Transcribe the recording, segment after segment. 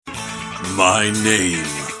My name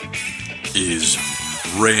is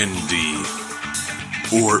Randy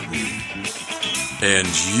Orton, and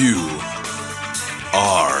you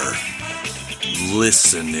are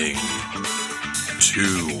listening to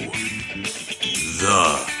the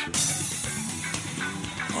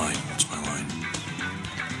what's my line?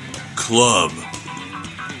 Club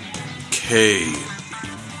K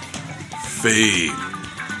Fade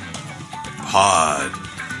Podcast.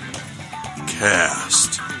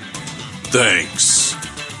 Thanks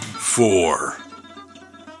for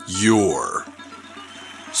your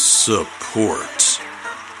support.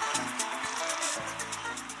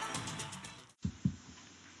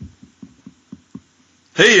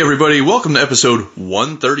 Hey everybody, welcome to episode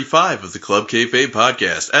 135 of the Club Kayfabe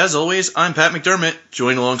Podcast. As always, I'm Pat McDermott,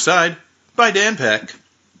 joined alongside by Dan Peck.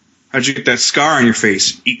 How'd you get that scar on your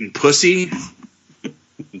face? Eating pussy?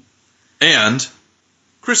 And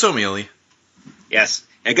Chris O'Mealy. Yes.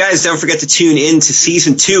 And guys, don't forget to tune in to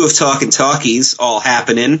Season 2 of Talkin' Talkies, all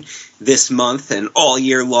happening this month and all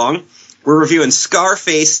year long. We're reviewing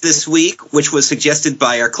Scarface this week, which was suggested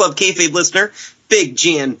by our Club Kayfabe listener, Big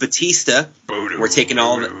Jan Batista. We're taking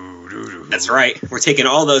all of it. That's right. We're taking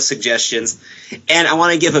all those suggestions. And I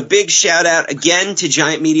want to give a big shout out again to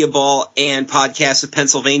Giant Media Ball and Podcasts of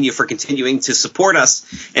Pennsylvania for continuing to support us.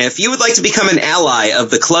 And if you would like to become an ally of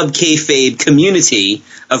the Club Kayfabe community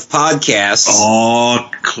of podcasts. Oh,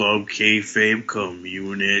 Club Kayfabe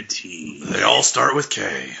community. They all start with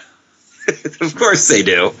K. Of course they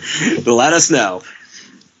do. Let us know.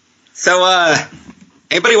 So,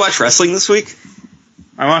 anybody watch wrestling this week?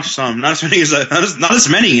 I watched some. Not as many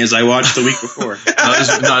as I watched the week before.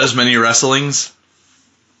 not as many wrestlings.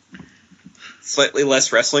 Slightly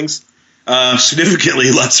less wrestlings.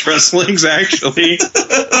 Significantly less wrestlings, actually.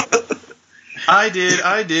 I did.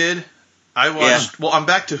 I watched. Yeah. Well, I'm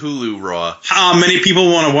back to Hulu Raw. How many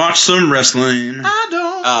people want to watch some wrestling? I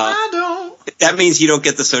don't. That means you don't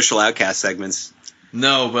get the Social Outcast segments.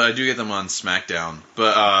 No, but I do get them on SmackDown.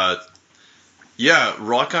 But yeah,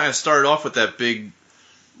 Raw kind of started off with that big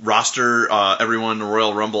roster, everyone in the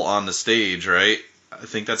Royal Rumble on the stage, right? I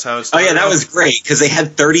think that's how it started. Oh yeah, that was great because they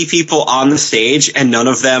had 30 people on the stage and none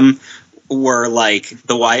of them were like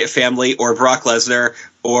the Wyatt family or Brock Lesnar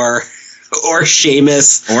or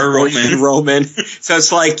Sheamus or Roman. So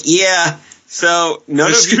it's like, yeah. So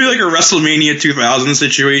this could be like a WrestleMania 2000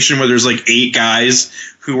 situation where there's like 8 guys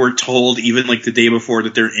who were told even like the day before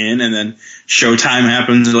that they're in, and then showtime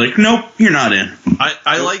happens and they're like, nope, you're not in.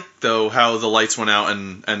 I like though how the lights went out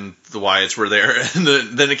and the Wyatts were there, and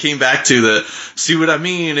then it came back to the see what I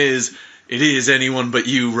mean is it is anyone but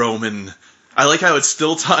you, Roman. I like how it's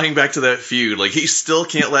still tying back to that feud. Like he still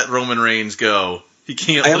can't let Roman Reigns go. He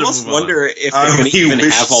can't. I almost wonder if they're going to even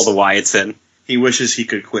have all the Wyatts in. He wishes he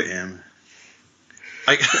could quit him.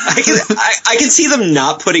 I can see them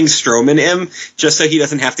not putting Strowman in just so he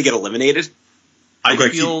doesn't have to get eliminated. Gotta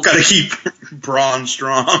keep Braun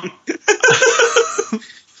strong.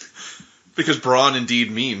 Because Braun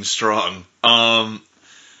indeed means strong.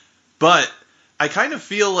 But I kind of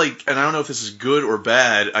feel like, and I don't know if this is good or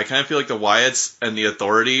bad, I kind of feel like the Wyatts and the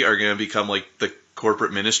Authority are going to become like the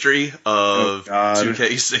corporate ministry of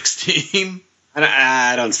 2K16.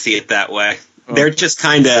 I don't see it that way. They were just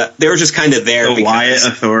kind of there. The Wyatt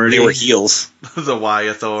Authority. They were heels. The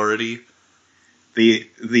Wyatt Authority. The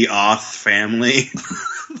Oth family.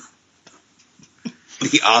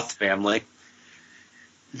 The Oth family.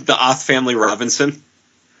 The Oth family Robinson.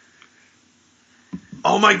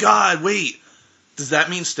 Oh my God! Wait, does that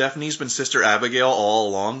mean Stephanie's been Sister Abigail all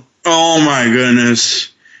along? Oh my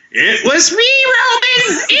goodness! It was me,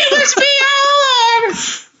 Roman. It was me all along.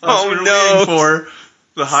 Oh no! For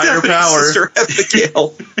the higher power. Sister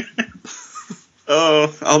Abigail.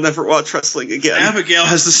 Oh, I'll never watch wrestling again. Abigail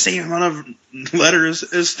has the same amount of letters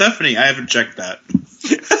as Stephanie. I haven't checked that.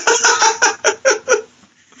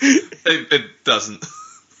 It doesn't.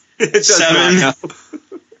 It does 7 not,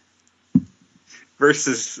 no.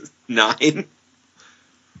 Versus 9.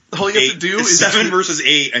 All you have to do is 7 versus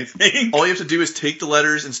 8, I think. All you have to do is take the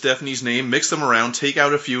letters in Stephanie's name, mix them around, take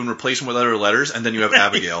out a few, and replace them with other letters, and then you have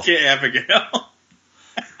Abigail. Get Abigail.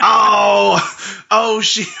 Oh,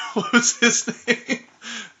 what was his name?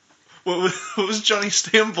 What was Johnny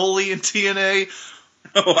Stamboli in TNA?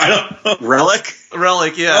 Oh, I don't know. Relic,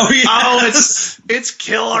 yeah. Oh, yeah. Oh, it's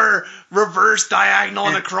killer, reverse diagonal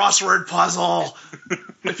in a crossword puzzle.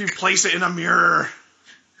 If you place it in a mirror.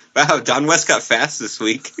 Wow, Don West got fast this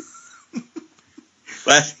week.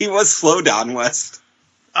 He was slow, Don West.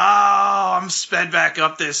 Oh, I'm sped back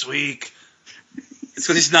up this week. It's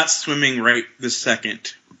because he's not swimming right this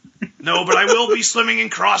second. No, but I will be swimming in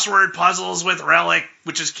crossword puzzles with Relic,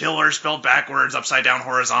 which is killer spelled backwards, upside down,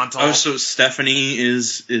 horizontal. Oh, so Stephanie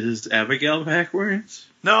is Abigail backwards?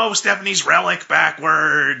 No, Stephanie's Relic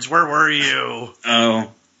backwards. Where were you?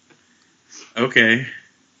 Oh. Okay.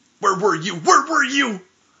 Where were you? Where were you?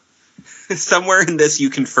 Somewhere in this,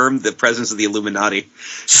 you confirmed the presence of the Illuminati.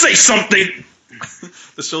 Say something!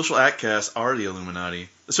 The social outcasts are the Illuminati.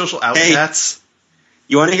 The social outcasts.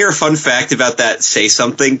 You want to hear a fun fact about that Say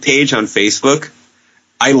Something page on Facebook?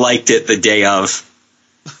 I liked it the day of.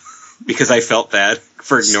 Because I felt bad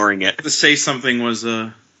for ignoring it. The Say Something was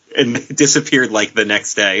And it disappeared like the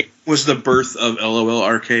next day. was the birth of LOL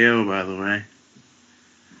RKO, by the way.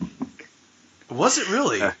 Was it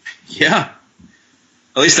really? Yeah.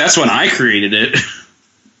 At least that's when I created it.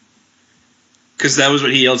 Because that was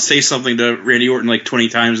what he yelled, say something to Randy Orton like 20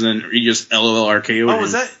 times, and then he just LOL RKO. Oh,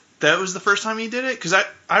 was that was the first time he did it? Because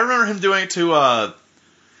I remember him doing it to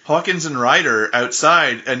Hawkins and Ryder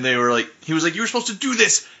outside, and they were like, he was like, you were supposed to do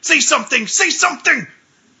this! Say something! Say something!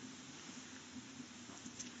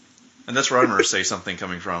 And that's where I remember say something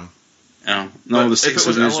coming from. Oh, no, the If it six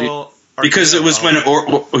was was LOL, because it was when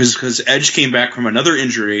because Edge came back from another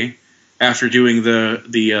injury after doing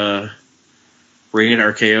the rated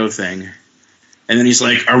RKO thing, and then he's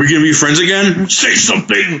like, "Are we gonna be friends again? Say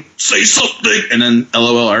something, say something," and then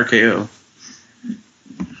LOL RKO.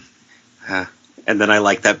 And then I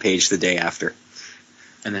liked that page the day after.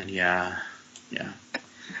 And then yeah.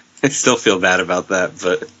 I still feel bad about that,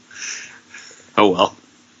 but oh well.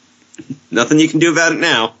 Nothing you can do about it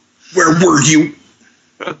now. Where were you?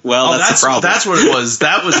 Well, that's the problem. That's what it was.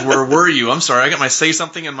 That was where were you? I'm sorry, I got my say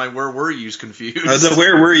something and my where were yous confused. The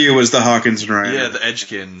where were you was the Hawkins and Ryder. Yeah, the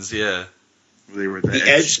Edgekins. Yeah. They were the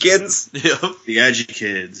Edgekins. Yep. The Edgy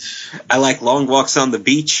kids. I like long walks on the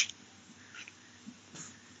beach.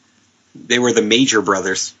 They were the Major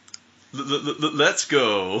Brothers. Let's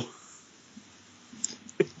go.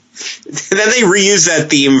 Then they reused that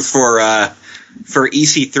theme for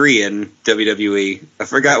EC3 in WWE. I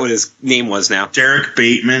forgot what his name was now. Derek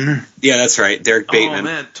Bateman. Yeah, that's right, Derek Bateman. Oh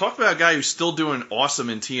man, talk about a guy who's still doing awesome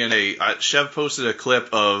in TNA. Chev posted a clip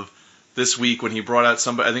of this week when he brought out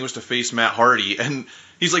somebody, I think it was to face Matt Hardy, and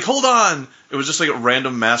he's like, hold on! It was just like a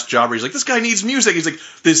random masked jobber. He's like, this guy needs music. He's like,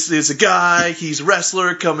 this is a guy, he's a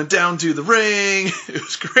wrestler coming down to the ring. It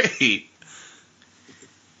was great.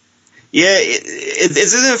 Yeah,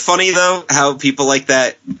 isn't it funny, though, how people like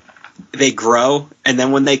that, they grow, and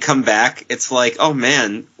then when they come back, it's like, oh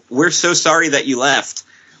man, we're so sorry that you left.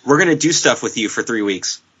 We're going to do stuff with you for 3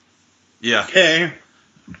 weeks. Yeah. Okay.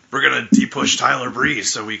 We're going to de-push Tyler Breeze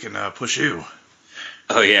so we can push you.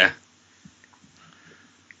 Oh, yeah.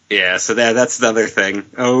 Yeah, so that's another thing.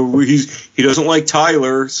 Oh, he doesn't like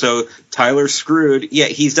Tyler, so Tyler's screwed. Yeah,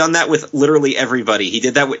 he's done that with literally everybody. He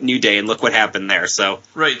did that with New Day, and look what happened there. So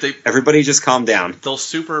right, everybody just calm down. They'll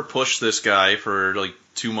super push this guy for like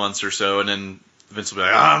 2 months or so, and then Vince will be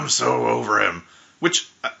like, I'm so over him. Which,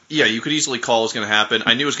 yeah, you could easily call was going to happen.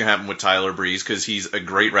 I knew it was going to happen with Tyler Breeze because he's a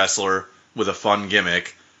great wrestler with a fun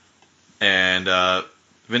gimmick. And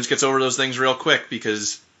Vince gets over those things real quick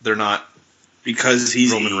because they're not because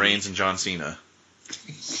he's Roman Reigns and John Cena.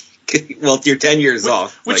 Well, you're 10 years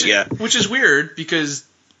off. Which, but yeah. Which is weird because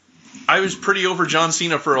I was pretty over John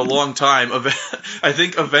Cena for a long time. I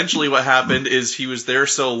think eventually what happened is he was there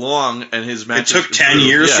so long and his matches... It took 10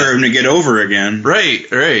 years for him to get over again.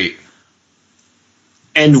 Right.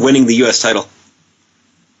 And winning the U.S. title.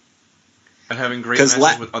 And having great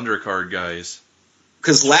matches with undercard guys.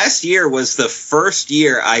 Because last year was the first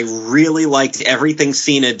year I really liked everything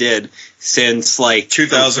Cena did since, like,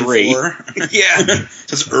 2004? Yeah.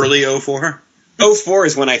 Since early 04? 04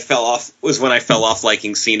 is when I fell off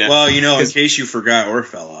liking Cena. Well, in case you forgot or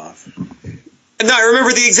fell off. No, I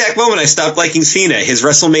remember the exact moment I stopped liking Cena. His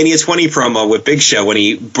WrestleMania 20 promo with Big Show when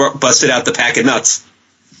he busted out the pack of nuts.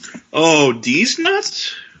 Oh, these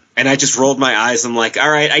nuts? And I just rolled my eyes. I'm like,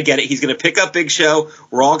 all right, I get it. He's going to pick up Big Show.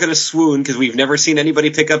 We're all going to swoon because we've never seen anybody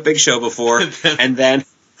pick up Big Show before. And then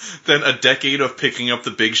a decade of picking up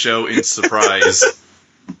the Big Show in surprise.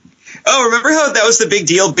 Oh, remember how that was the big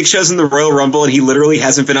deal? Big Show's in the Royal Rumble and he literally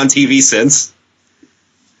hasn't been on TV since?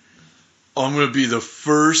 I'm going to be the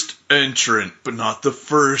first entrant, but not the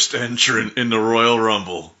first entrant in the Royal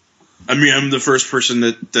Rumble. I mean, I'm the first person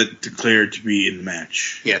that declared to be in the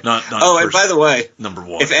match. Yeah. Not and by the way, number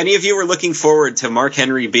one. If any of you were looking forward to Mark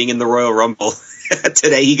Henry being in the Royal Rumble,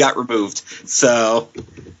 today he got removed. So,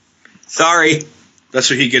 sorry. That's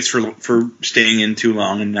what he gets for staying in too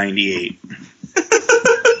long in 98.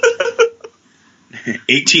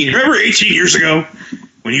 18 years ago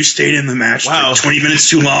when you stayed in the match for 20 minutes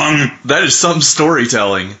too long? That is some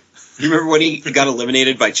storytelling. You remember when he got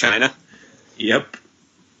eliminated by China? Yep.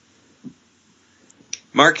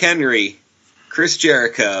 Mark Henry, Chris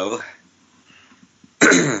Jericho.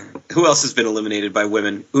 Who else has been eliminated by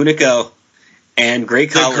women? Unico and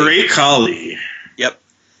Great Khali. The Great Khali. Yep.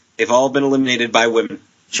 They've all been eliminated by women.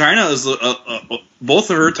 China is both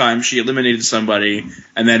of her times she eliminated somebody,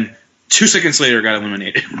 and then 2 seconds later got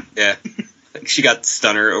eliminated. Yeah. She got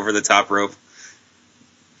stunner over the top rope.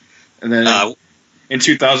 And then in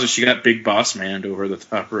 2000 she got Big Boss Man over the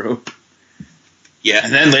top rope. Yeah.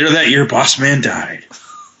 And then later that year, Boss Man died.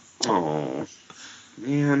 Oh,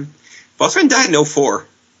 man. Boss Man died in 04.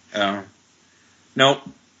 Oh. Nope.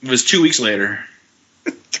 It was 2 weeks later.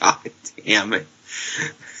 God damn it.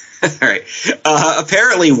 All right.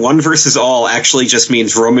 Apparently, 1 versus all actually just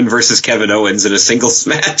means Roman versus Kevin Owens in a singles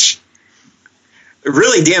match. A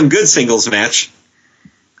really damn good singles match.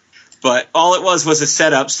 But all it was a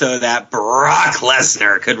setup so that Brock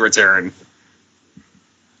Lesnar could return.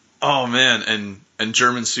 Oh man, and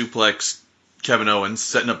German suplex Kevin Owens,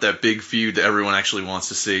 setting up that big feud that everyone actually wants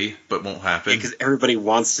to see, but won't happen. Because everybody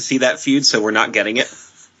wants to see that feud, so we're not getting it.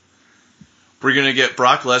 We're going to get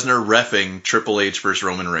Brock Lesnar reffing Triple H versus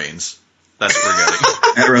Roman Reigns. That's what we're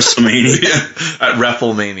getting. At WrestleMania. At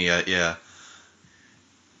WrestleMania, yeah.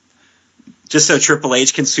 Just so Triple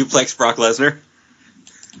H can suplex Brock Lesnar.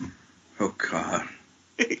 Oh, God.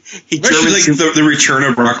 He German like the return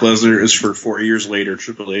of Brock Lesnar is for 4 years later,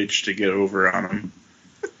 Triple H to get over on him.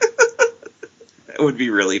 That would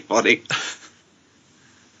be really funny.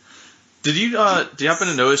 Did you happen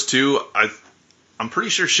to notice, too, I'm pretty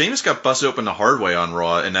sure Sheamus got busted open the hard way on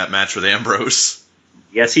Raw in that match with Ambrose.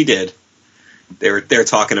 Yes, he did. They're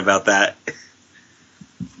talking about that.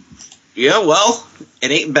 Yeah, well,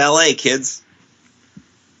 it ain't ballet, kids.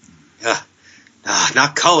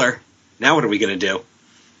 Not color. Now what are we gonna do?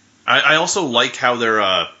 I also like how they're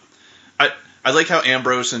I like how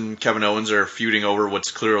Ambrose and Kevin Owens are feuding over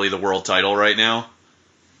what's clearly the world title right now.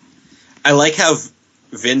 I like how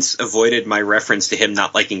Vince avoided my reference to him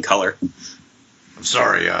not liking color. I'm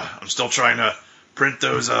sorry, I'm still trying to print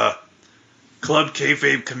those Club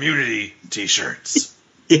Kayfabe Community t-shirts.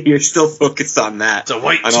 You're still focused on that. It's a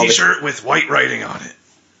white t-shirt with white writing on it.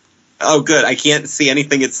 Oh, good. I can't see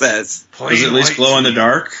anything it says. Plain Does it at least glow in the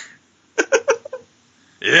dark?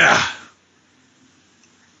 Yeah.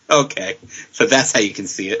 Okay. So that's how you can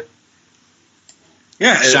see it.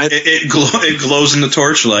 Yeah, it glows in the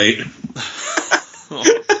torchlight.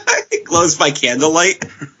 It glows by candlelight.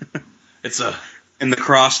 In the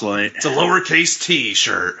cross light. It's a lowercase t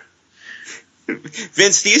shirt.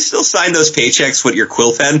 Vince, do you still sign those paychecks with your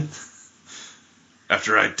quill pen?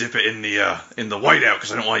 After I dip it in the whiteout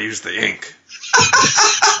because I don't want to use the ink.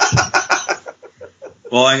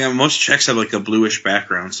 Well, most checks have like a bluish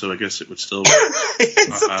background, so I guess it would still. I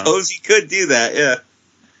suppose you could do that, yeah.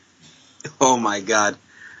 Oh my god.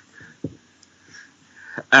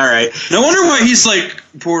 Alright. No wonder why he's like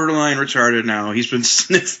borderline retarded now. He's been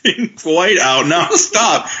sniffing white out. Now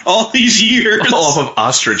stop. All these years. All off of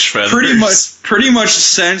ostrich feathers. Pretty much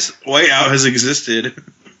since white out has existed.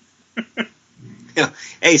 Yeah.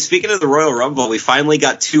 Hey, speaking of the Royal Rumble, we finally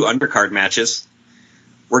got 2 undercard matches.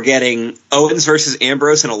 We're getting Owens versus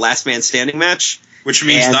Ambrose in a last man standing match. Which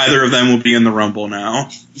means neither of them will be in the Rumble now.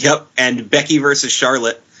 Yep, and Becky versus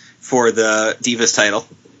Charlotte for the Divas title.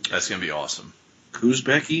 That's going to be awesome. Who's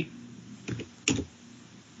Becky?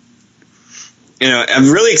 You know,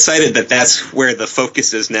 I'm really excited that that's where the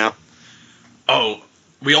focus is now. Oh,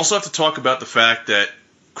 we also have to talk about the fact that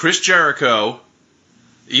Chris Jericho,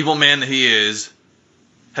 evil man that he is,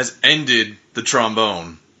 has ended the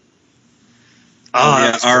trombone. Oh,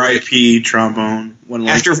 yeah, R.I.P. trombone. One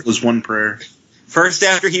life was one prayer. First,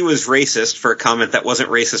 after he was racist for a comment that wasn't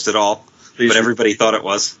racist at all, but everybody thought it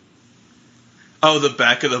was. Oh, the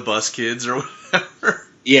back of the bus kids or whatever.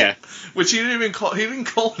 Yeah, which he didn't even call. He didn't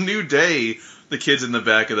call New Day the kids in the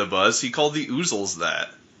back of the bus. He called the Oozles that.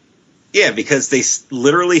 Yeah, because they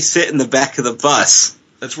literally sit in the back of the bus.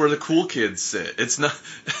 That's where the cool kids sit. It's not.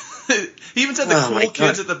 He even said the cool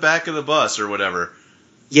kids at the back of the bus or whatever.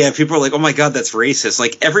 Yeah, people are like, "Oh my god, that's racist!"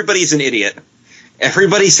 Like everybody's an idiot.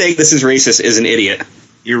 Everybody saying this is racist is an idiot.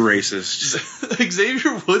 You're racist.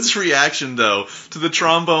 Xavier Woods' reaction, though, to the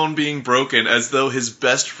trombone being broken as though his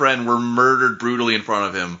best friend were murdered brutally in front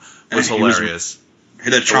of him was hilarious.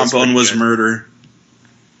 The trombone was murder.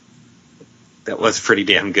 That was pretty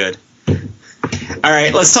damn good. All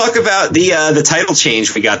right, let's talk about the title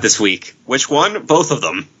change we got this week. Which one? Both of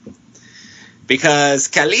them. Because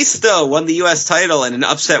Kalisto won the U.S. title in an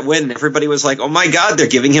upset win. Everybody was like, oh my god, they're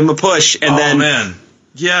giving him a push. And then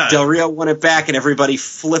yeah, Del Rio won it back and everybody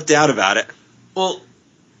flipped out about it. Well,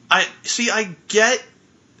 I get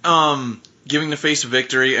giving the face a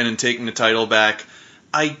victory and then taking the title back.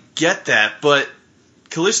 I get that, but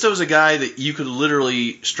Kalisto's a guy that you could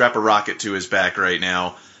literally strap a rocket to his back right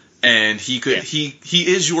now, and he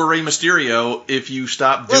is your Rey Mysterio if you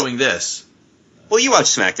stop doing this. Well, you watch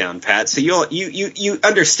SmackDown, Pat, so you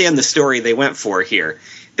understand the story they went for here.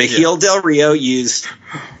 The heel Del Rio used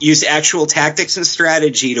actual tactics and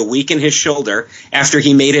strategy to weaken his shoulder after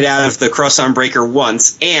he made it out of the cross-arm breaker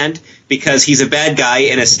once, and because he's a bad guy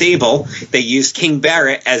in a stable, they used King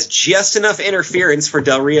Barrett as just enough interference for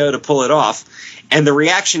Del Rio to pull it off, and the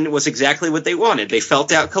reaction was exactly what they wanted. They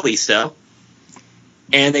felt out Kalisto,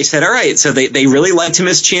 and they said, all right, so they really liked him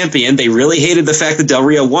as champion. They really hated the fact that Del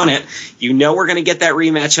Rio won it. You know we're going to get that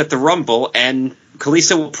rematch at the Rumble, and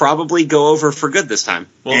Kalisto will probably go over for good this time.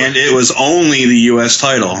 Well, and it was only the U.S.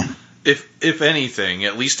 title. If anything,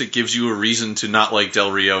 at least it gives you a reason to not like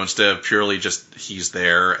Del Rio instead of purely just he's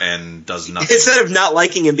there and does nothing. Instead of not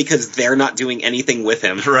liking him because they're not doing anything with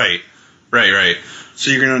him. Right.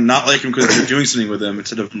 So you're going to not like him because they're doing something with him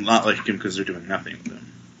instead of not liking him because they're doing nothing with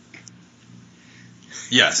him.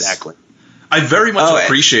 Yes. Exactly. I very much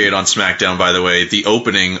appreciate on SmackDown, by the way, the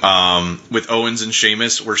opening with Owens and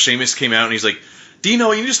Sheamus, where Sheamus came out and he's like,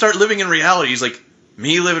 Dino, you need to start living in reality. He's like,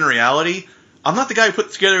 me live in reality? I'm not the guy who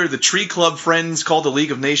put together the tree club friends called the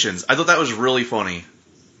League of Nations. I thought that was really funny.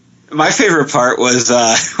 My favorite part was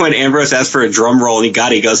when Ambrose asked for a drum roll and he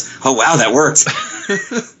got it. He goes, oh, wow, that worked.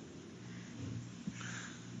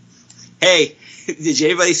 Hey, did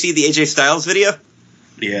anybody see the AJ Styles video?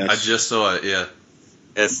 Yes. I just saw it, yeah.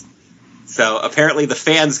 Yes. So apparently the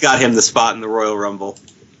fans got him the spot in the Royal Rumble.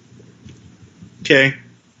 Okay.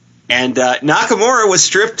 And Nakamura was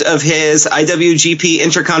stripped of his IWGP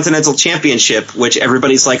Intercontinental Championship, which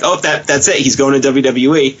everybody's like, oh, that's it. He's going to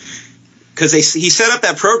WWE. Because he set up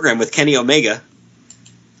that program with Kenny Omega.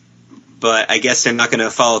 But I guess they're not going to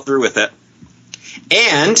follow through with it.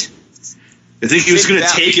 And I think he was going to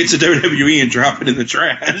take it to WWE and drop it in the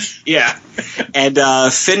trash. Yeah. And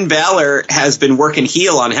Finn Balor has been working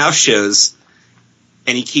heel on house shows,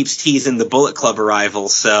 and he keeps teasing the Bullet Club arrival.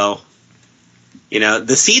 So,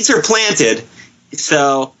 the seeds are planted.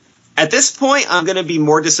 So, at this point, I'm going to be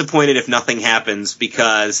more disappointed if nothing happens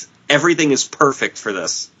because everything is perfect for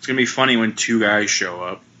this. It's going to be funny when two guys show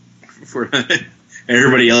up.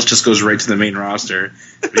 Everybody else just goes right to the main roster.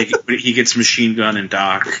 But he gets Machine Gun and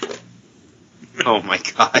Doc. Oh, my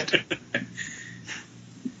God.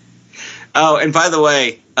 Oh, and by the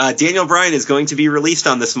way, Daniel Bryan is going to be released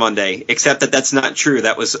on this Monday, except that that's not true.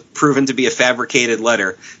 That was proven to be a fabricated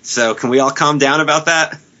letter. So can we all calm down about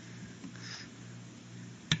that?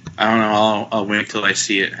 I don't know. I'll wait until I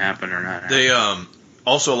see it happen or not. They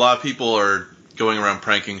also, a lot of people are going around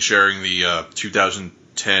pranking, sharing the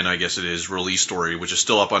 2010, I guess it is, release story, which is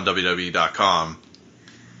still up on WWE.com.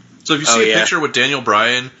 So if you see a picture with Daniel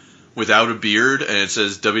Bryan without a beard and it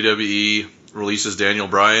says WWE releases Daniel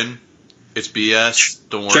Bryan, it's BS.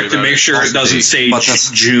 Don't worry about it. Check to make sure it doesn't say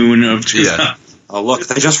June of 2000. Yeah. Oh, look,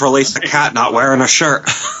 they just released a cat not wearing a shirt.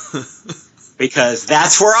 Because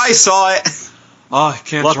that's where I saw it. Oh, he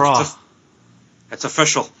can't draw. It's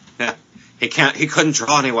official. Yeah. He couldn't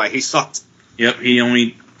draw anyway. He sucked. Yep, he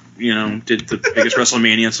only, did the biggest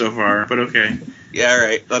WrestleMania so far, but okay. Yeah, all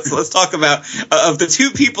right. Let's talk about of the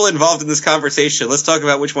two people involved in this conversation. Let's talk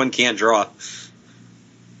about which one can't draw.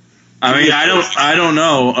 I mean, I don't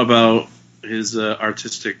know about his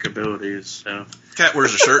artistic abilities. So. Cat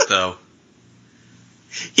wears a shirt though.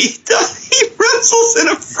 He does. He wrestles in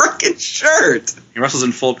a freaking shirt. He wrestles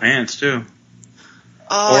in full pants too.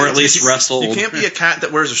 Or at least wrestled. You can't be a cat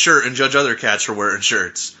that wears a shirt and judge other cats for wearing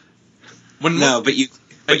shirts. But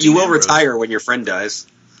you will retire when your friend dies.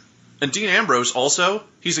 And Dean Ambrose also,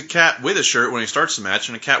 he's a cat with a shirt when he starts the match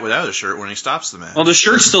and a cat without a shirt when he stops the match. Well, the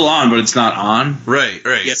shirt's still on, but it's not on. Right.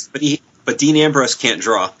 Yes, but Dean Ambrose can't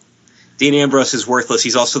draw. Dean Ambrose is worthless.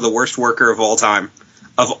 He's also the worst worker of all time.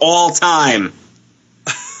 Of all time.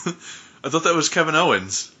 I thought that was Kevin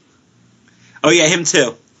Owens. Oh yeah, him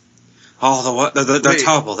too. Oh, they're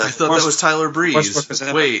terrible. I thought that was Tyler Breeze.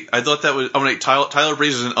 Wait, I thought that was... Tyler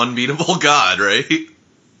Breeze is an unbeatable god, right?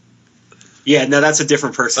 Yeah, no, that's a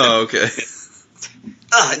different person. Oh, okay.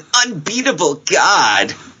 An unbeatable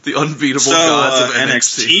god. The unbeatable gods of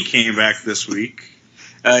NXT. came back this week.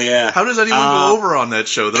 Oh, yeah. How does anyone go over on that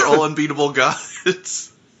show? They're all unbeatable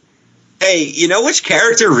gods. Hey, you know which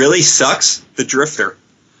character really sucks? The Drifter.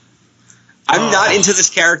 I'm not into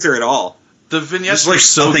this character at all. The vignettes were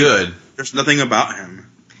so good. There's nothing about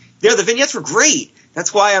him. Yeah, the vignettes were great.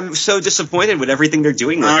 That's why I'm so disappointed with everything they're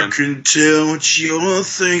doing with him. I can tell what you're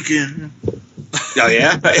thinking. Oh,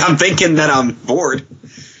 yeah? I'm thinking that I'm bored.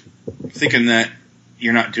 thinking that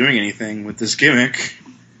you're not doing anything with this gimmick.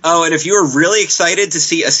 Oh, and if you were really excited to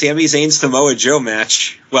see a Sami Zayn Samoa Joe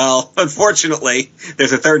match, well, unfortunately,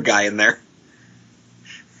 there's a third guy in there.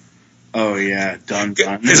 Oh yeah, done.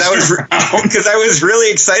 Because I was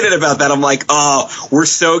really excited about that. I'm like, oh, we're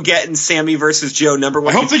so getting Sammy versus Joe #1.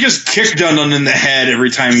 I hope they just kick Dun Dun in the head every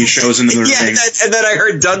time he shows into the ring. And then I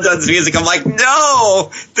heard Dun Dun's music. I'm like,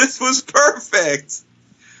 no, this was perfect.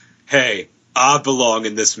 Hey, I belong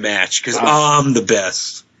in this match because I'm the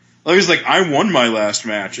best. Well, he's like, I won my last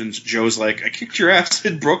match, and Joe's like, I kicked your ass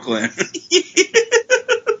in Brooklyn.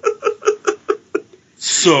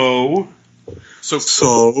 So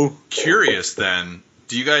curious then,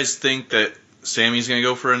 do you guys think that Sammy's going to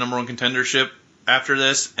go for a #1 contendership after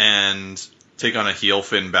this and take on a heel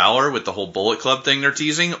Finn Balor with the whole Bullet Club thing they're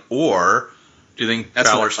teasing, or do you think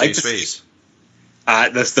Balor stays face?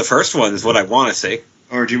 That's the first one is what I want to see.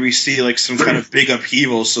 Or do we see like some kind of big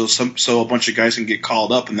upheaval so a bunch of guys can get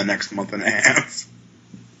called up in the next month and a half?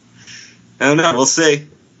 I don't know. We'll see.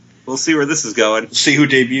 We'll see where this is going. See who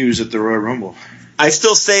debuts at the Royal Rumble. I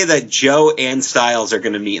still say that Joe and Styles are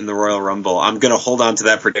going to meet in the Royal Rumble. I'm going to hold on to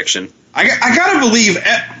that prediction. I got to believe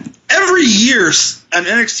every year an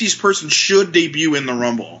NXT's person should debut in the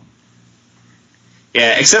Rumble.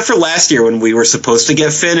 Yeah, except for last year when we were supposed to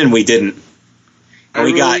get Finn and we didn't. And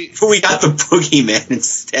we got the Boogeyman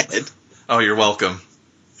instead. Oh, you're welcome.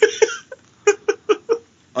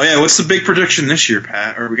 Oh yeah, what's the big prediction this year,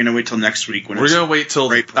 Pat? Or are we going to wait till next week? We're going to wait till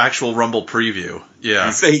the actual Rumble preview.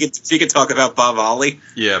 Yeah. So you can talk about Bob Holly?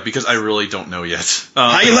 Yeah, because I really don't know yet.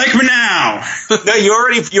 How you like me now? No, you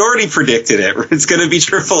already predicted it. It's going to be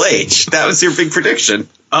Triple H. That was your big prediction.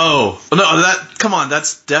 Oh. No, come on,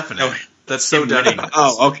 that's definite. No, that's so definite.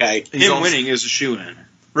 Oh, okay. Him winning is a shoo-in.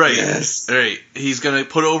 Right. Yes. Right. He's going to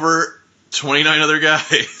put over 29 other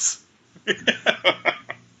guys. I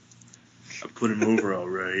put him over all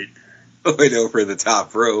right. Went over the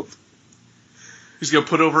top rope. He's going to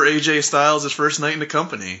put over AJ Styles his first night in the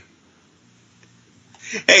company.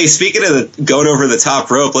 Hey, speaking of going over the top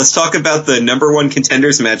rope, let's talk about the #1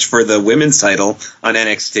 contenders match for the women's title on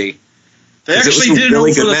NXT. They actually did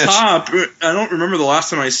really over the top. I don't remember the last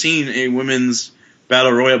time I seen a women's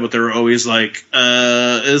battle royal, but they were always like,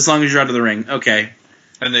 as long as you're out of the ring, okay.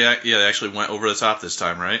 And they actually went over the top this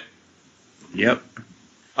time, right? Yep.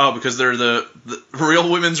 Oh, because they're the real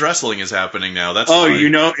women's wrestling is happening now. That's funny.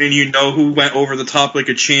 funny. you know who went over the top like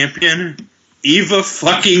a champion? Eva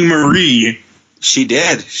fucking Marie. She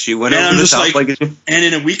did. She went over the top like a champion. And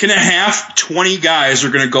in a week and a half, 20 guys are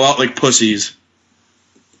going to go out like pussies.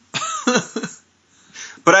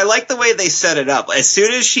 But I like the way they set it up. As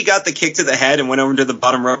soon as she got the kick to the head and went over to the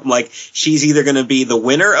bottom rope, I'm like, she's either going to be the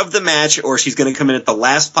winner of the match or she's going to come in at the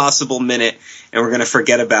last possible minute and we're going to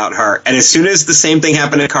forget about her. And as soon as the same thing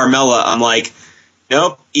happened to Carmella, I'm like,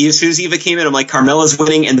 nope. As soon as Eva came in, I'm like, Carmella's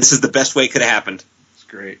winning and this is the best way it could have happened. It's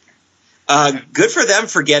great. Good for them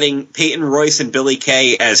for getting Peyton Royce and Billie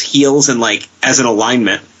Kay as heels and like as an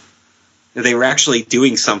alignment. They were actually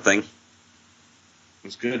doing something. It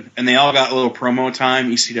was good. And they all got a little promo time,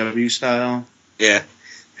 ECW style. Yeah.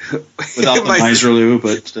 Without the Miserloo,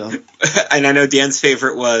 but still. And I know Dan's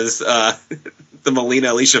favorite was the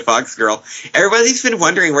Melina Alicia Fox girl. Everybody's been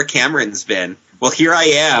wondering where Cameron's been. Well, here I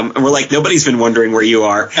am. And we're like, nobody's been wondering where you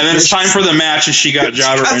are. And then it's time for the match, and she got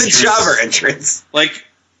jobber entrance. The jobber entrance. Like,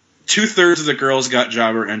 2/3 of the girls got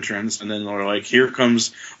jobber entrance, and then they're like, here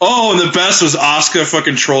comes... Oh, and the best was Asuka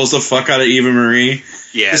fucking trolls the fuck out of Eva Marie.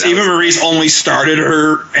 Yeah, because Eva Marie's only started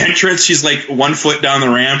her entrance. She's like 1 foot down the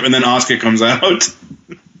ramp, and then Asuka comes out.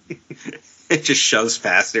 It just shoves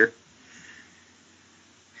past her.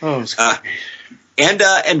 Oh, it's great.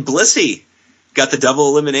 And Blissey got the double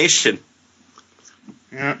elimination.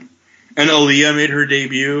 Yeah, and Aaliyah made her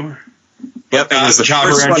debut. Yep, it was the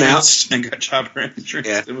first one out. And got jobber entrance.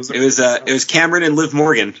 Yeah, it was Cameron and Liv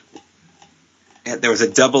Morgan. And there was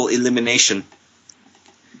a double elimination.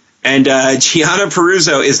 And Gianna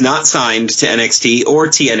Peruzzo is not signed to NXT or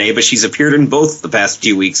TNA, but she's appeared in both the past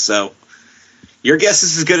few weeks, so your guess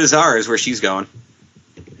is as good as ours where she's going.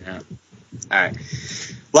 Yeah. All right.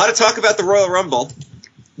 A lot of talk about the Royal Rumble,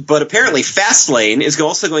 but apparently Fastlane is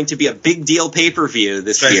also going to be a big deal pay-per-view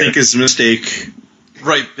this year. I think it's a mistake.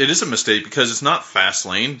 Right, it is a mistake because it's not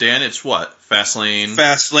Fastlane. Dan, it's what? Fastlane.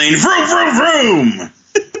 Vroom, vroom, vroom!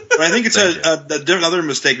 But I think it's another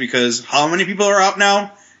mistake because how many people are out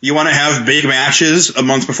now? You want to have big matches a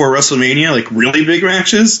month before WrestleMania, like really big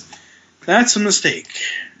matches? That's a mistake.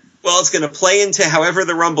 Well, it's going to play into however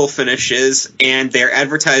the Rumble finishes, and they're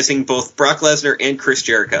advertising both Brock Lesnar and Chris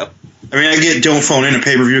Jericho. I mean, I get don't phone in a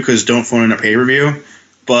pay-per-view because don't phone in a pay-per-view,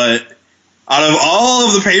 but Out of all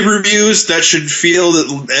of the pay-per-views that should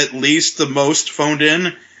feel at least the most phoned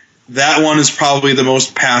in, that one is probably the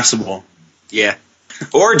most passable. Yeah.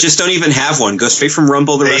 Or just don't even have one. Go straight from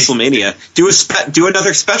Rumble to WrestleMania. Do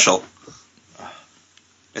another special.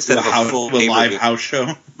 Instead of a full live house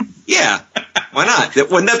show. Yeah. Why not?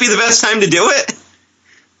 Wouldn't that be the best time to do it?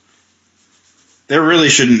 There really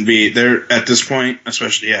shouldn't be. There at this point,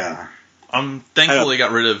 especially, yeah. Thankfully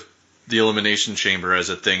got rid of the Elimination Chamber as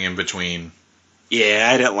a thing in between. Yeah,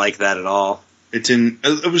 I didn't like that at all. It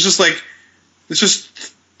was just like, it's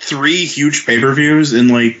just 3 huge pay-per-views in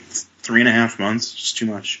like 3.5 months. It's just too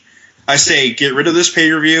much. I say get rid of this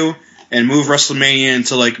pay-per-view and move WrestleMania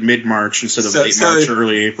into like mid-March instead of late March or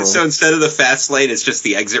early April. So instead of the fast lane, it's just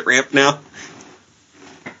the exit ramp now?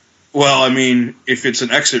 Well, I mean, if it's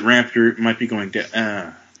an exit ramp, you might be going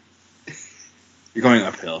down. You're going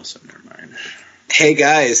uphill, so never mind. Hey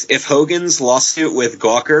guys, if Hogan's lawsuit with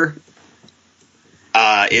Gawker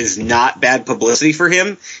is not bad publicity for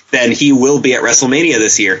him, then he will be at WrestleMania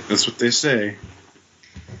this year. That's what they say.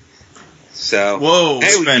 So, whoa,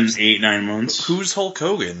 it's been 8-9 months. Who's Hulk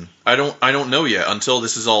Hogan? I don't know yet until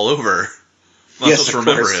this is all over. I'll yes, just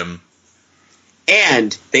remember him.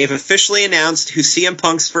 And they have officially announced who CM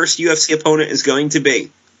Punk's first UFC opponent is going to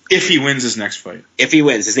be. If he wins his next fight. If he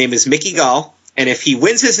wins. His name is Mickey Gall. And if he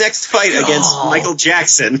wins his next fight against Michael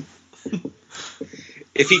Jackson,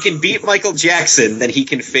 if he can beat Michael Jackson, then he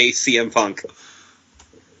can face CM Punk.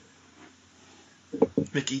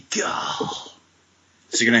 Mickey Gall.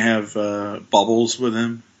 Is he going to have Bubbles with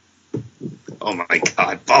him? Oh my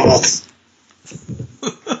god, Bubbles.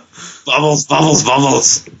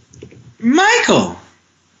 Bubbles. Michael!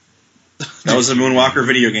 That was a Moonwalker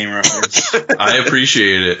video game reference. I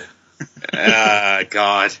appreciate it.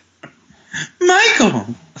 God. Michael!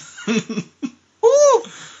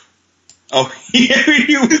 Oh, yeah,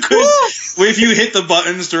 if you hit the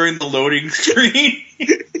buttons during the loading screen.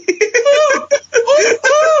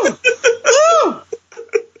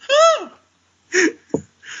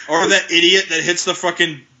 Or that idiot that hits the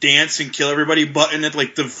fucking dance and kill everybody button at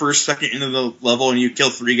like the first second into the level and you kill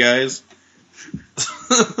 3 guys.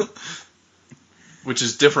 Which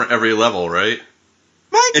is different every level, right?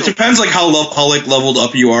 Michael. It depends like how leveled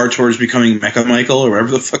up you are towards becoming Mecha Michael or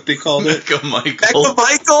whatever the fuck they called it. Mecha Michael. Mecha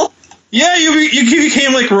Michael? Yeah, you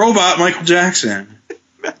became like Robot Michael Jackson.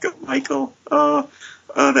 Mecha Michael. Oh,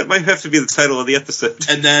 that might have to be the title of the episode.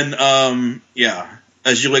 And then, yeah,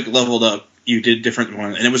 as you like leveled up, you did different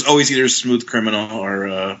ones, and it was always either Smooth Criminal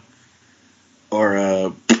or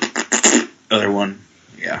other one.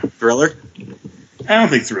 Yeah, Thriller. I don't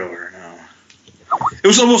think Thriller. No, it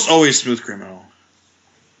was almost always Smooth Criminal.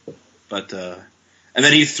 But and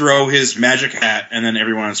then he'd throw his magic hat, and then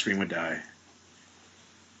everyone on screen would die.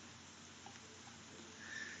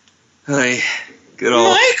 Hey, good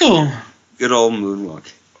old Michael. Good old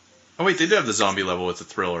Moonwalk. Oh wait, they did have the zombie level with the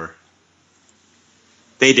Thriller.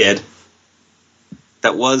 They did.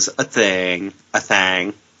 That was a thing.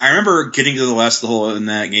 I remember getting to the last level in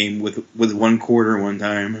that game with 1 quarter one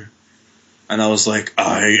time, and I was like,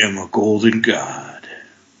 I am a golden god.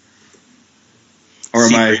 Or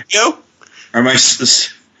am I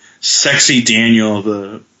sexy Daniel,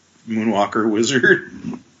 the Moonwalker wizard?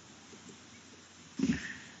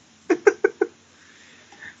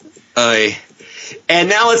 And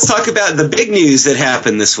now let's talk about the big news that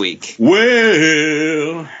happened this week.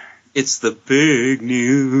 Well, it's the big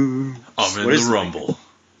news. I'm in the Rumble.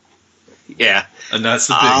 Yeah. And that's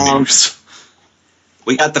the big news.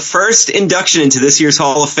 We got the first induction into this year's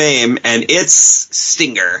Hall of Fame, and it's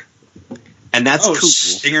Stinger. And that's cool.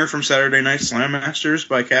 Stinger from Saturday Night Slam Masters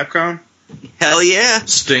by Capcom? Hell yeah.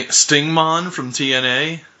 Stingmon from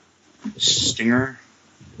TNA. Stinger.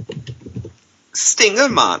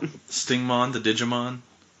 Stingermon. Stingmon, the Digimon.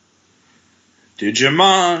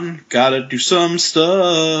 Digimon, gotta do some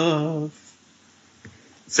stuff.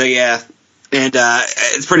 So yeah, and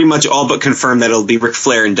it's pretty much all but confirmed that it'll be Ric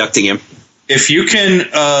Flair inducting him. If you can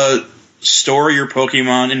store your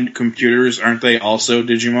Pokemon in computers, aren't they also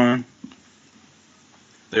Digimon?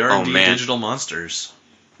 They are indeed digital monsters.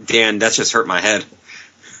 Dan, that just hurt my head.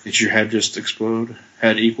 Did your head just explode?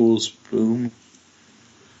 Head equals boom.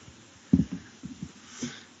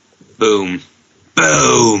 Boom.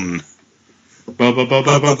 Boom.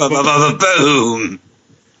 Boom.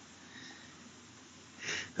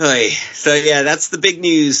 Hey, so yeah, that's the big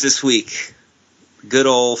news this week. Good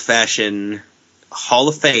old-fashioned Hall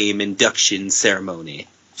of Fame induction ceremony.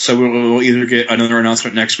 So we'll either get another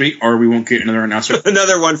announcement next week, or we won't get another announcement.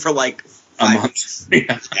 Another one for like a month.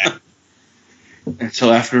 Yeah.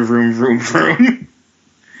 Until after Vroom.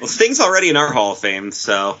 Well, Sting's already in our Hall of Fame,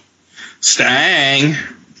 so Stang.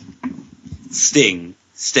 Sting,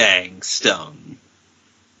 Stang, Stung.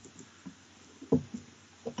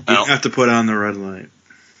 You have to put on the red light.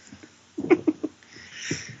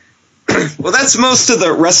 Well, that's most of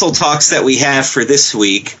the Wrestle Talks that we have for this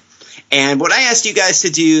week. And what I asked you guys to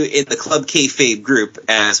do in the Club Kayfabe group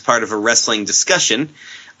as part of a wrestling discussion,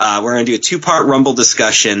 we're going to do a 2-part Rumble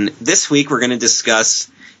discussion. This week we're going to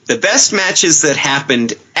discuss the best matches that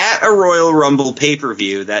happened at a Royal Rumble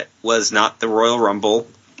pay-per-view that was not the Royal Rumble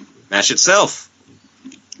match itself.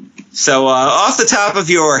 So, off the top of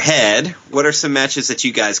your head, what are some matches that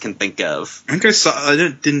you guys can think of? I think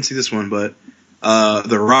I didn't see this one, but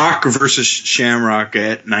The Rock versus Shamrock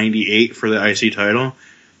at 98 for the IC title,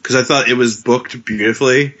 because I thought it was booked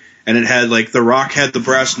beautifully, and it had, like, The Rock had the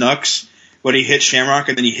brass knucks when he hit Shamrock,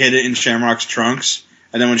 and then he hit it in Shamrock's trunks,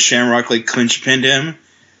 and then when Shamrock, like, clinch pinned him,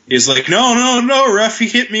 he's like, no, ref, he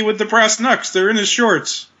hit me with the brass knucks, they're in his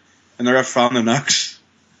shorts. And the ref found the knucks.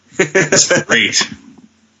 That's great.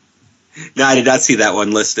 No, I did not see that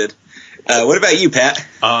one listed. What about you, Pat?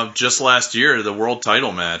 Just last year, the world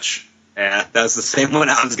title match. Yeah, that was the same one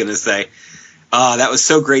I was going to say. That was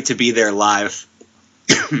so great to be there live.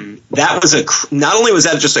 That was not only was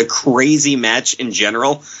that just a crazy match in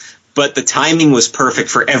general, but the timing was perfect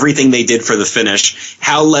for everything they did for the finish.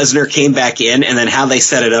 How Lesnar came back in, and then how they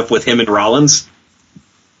set it up with him and Rollins.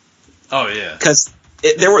 Oh yeah, because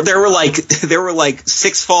there were like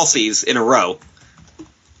 6 falsies in a row.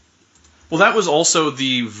 Well, that was also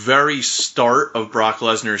the very start of Brock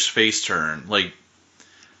Lesnar's face turn. Like,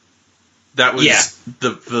 that was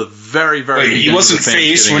the very, very... Wait, he wasn't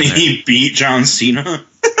face when he beat John Cena?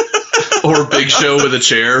 Or Big Show with a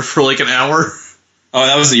chair for like an hour? Oh,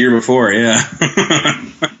 that was the year before, yeah.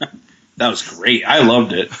 That was great. I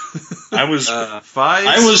loved it. I was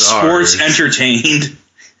sports entertained.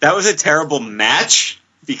 That was a terrible match,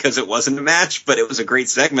 because it wasn't a match, but it was a great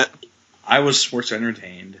segment. I was sports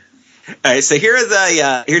entertained. All right, so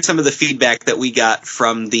here's some of the feedback that we got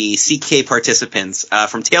from the CK participants.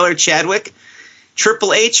 From Taylor Chadwick,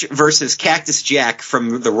 Triple H versus Cactus Jack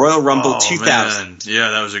from the Royal Rumble 2000. Man. Yeah,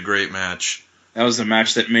 that was a great match. That was the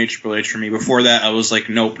match that made Triple H for me. Before that, I was like,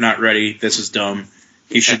 nope, not ready. This is dumb.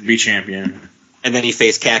 He shouldn't be champion. And then he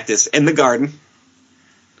faced Cactus in the Garden.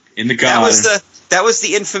 In the Garden. That was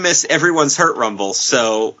the infamous Everyone's Hurt Rumble,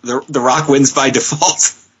 so the Rock wins by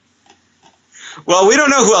default. Well, we don't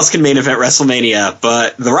know who else can main event WrestleMania,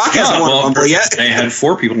 but The Rock hasn't won a Rumble yet. They had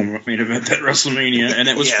 4 people main event that WrestleMania, and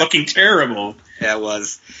it was fucking terrible. Yeah, it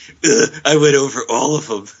was. I went over all of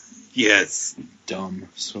them. Yes. Dumb.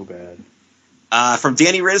 So bad. From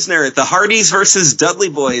Danny Risner, the Hardys versus Dudley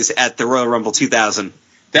Boys at the Royal Rumble 2000.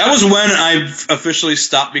 That was when I officially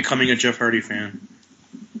stopped becoming a Jeff Hardy fan.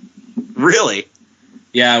 Really?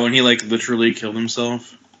 Yeah, when he, like, literally killed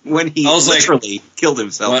himself. When he literally killed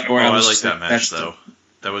himself. I like that match, though.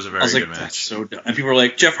 That was a very good match. That's so dumb. And people were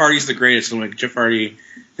like, Jeff Hardy's the greatest. I'm like, Jeff Hardy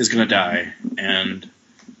is going to die. And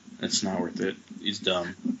it's not worth it. He's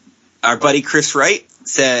dumb. Our buddy Chris Wright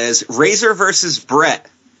says, Razor versus Brett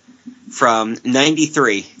from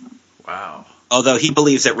 93. Wow. Although he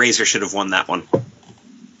believes that Razor should have won that one.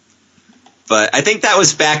 But I think that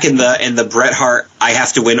was back in the Bret Hart I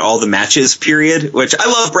have to win all the matches period, which I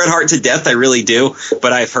love Bret Hart to death, I really do,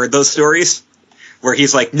 but I've heard those stories where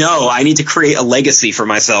he's like, no, I need to create a legacy for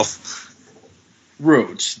myself.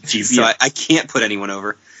 Rhodes. So I can't put anyone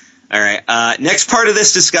over. All right. Next part of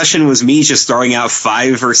this discussion was me just throwing out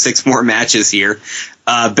 5 or 6 more matches here.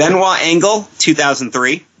 Benoit Angle,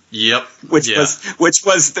 2003. Yep. Which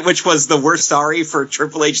was the worst sorry for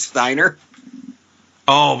Triple H Steiner.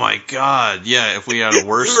 Oh my God! Yeah, if we had a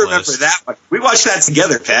worse you remember list. That one. We watched that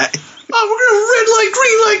together, Pat. Oh, we're gonna have red light,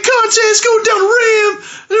 green light contest going down the ramp.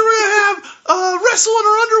 Then we're gonna have wrestle in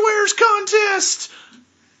our underwears contest.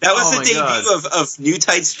 That was the debut of New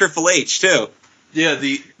Tights Triple H too. Yeah,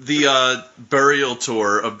 the burial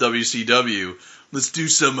tour of WCW. Let's do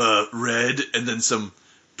some red and then some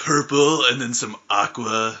purple and then some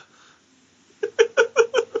aqua.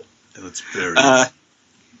 And let's bury it.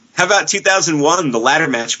 How about 2001, the ladder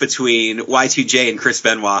match between Y2J and Chris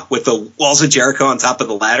Benoit with the Walls of Jericho on top of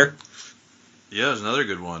the ladder? Yeah, it was another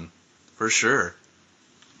good one. For sure.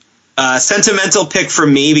 Sentimental pick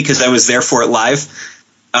from me because I was there for it live.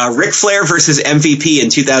 Ric Flair versus MVP in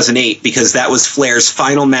 2008 because that was Flair's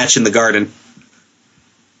final match in the Garden.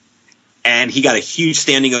 And he got a huge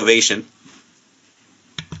standing ovation.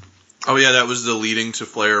 Oh, yeah, that was the leading to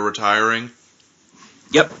Flair retiring?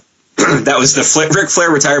 Yep. That was the Ric Flair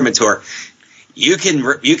retirement tour. You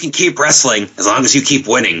can keep wrestling as long as you keep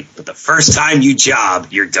winning, but the first time you job,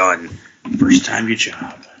 you're done. First time you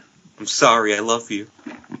job. I'm sorry, I love you.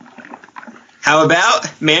 How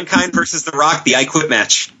about Mankind versus The Rock, the I Quit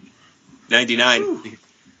match? 99. Ooh.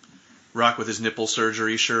 Rock with his nipple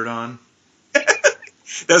surgery shirt on.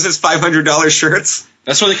 Those his $500 shirts?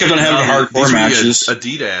 That's why they kept on having hardcore matches.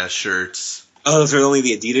 Adidas shirts. Oh, those were only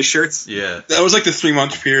the Adidas shirts? Yeah. That was like the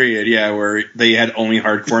 3-month period, where they had only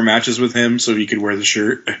hardcore matches with him so he could wear the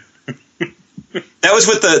shirt. That was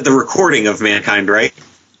with the recording of Mankind, right?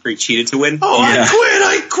 Where he cheated to win? Oh, yeah.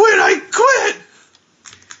 I quit!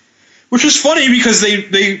 Which was funny because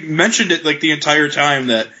they mentioned it like the entire time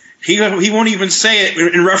that he won't even say it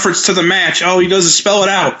in reference to the match. All he does is spell it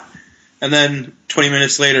out. And then 20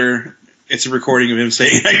 minutes later, it's a recording of him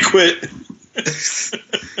saying, I quit.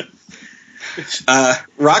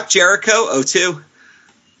 Rock Jericho, 02.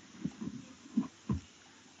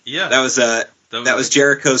 Yeah. That was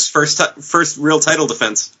Jericho's first real title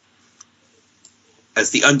defense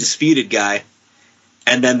as the undisputed guy.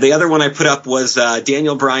 And then the other one I put up was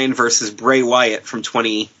Daniel Bryan versus Bray Wyatt from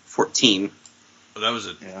 2014. That was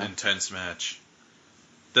an intense match.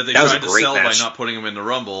 That they That was tried a to great sell match. by not putting him in the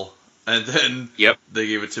Rumble, and then they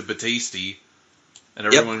gave it to Batista, and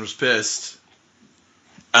everyone was pissed.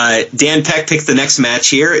 Dan Peck picked the next match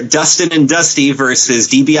here. Dustin and Dusty versus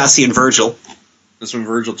DiBiase and Virgil. That's when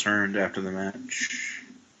Virgil turned after the match.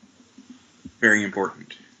 Very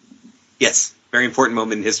important. Yes, very important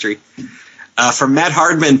moment in history. From Matt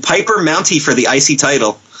Hardman, Piper Mountie for the IC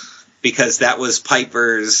title, because that was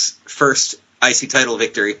Piper's first IC title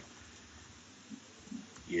victory.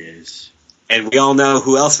 Yes. And we all know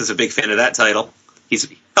who else is a big fan of that title. He's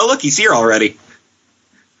here already.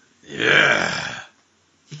 Yeah.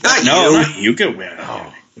 Not you. You can win.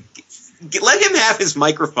 Oh. Let him have his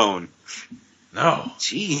microphone. No.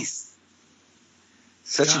 Jeez.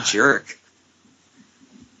 Such God. a jerk.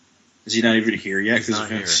 Is he not even here yet? He's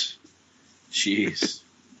not here. Jeez.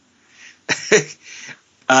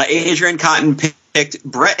 Adrian Cotton picked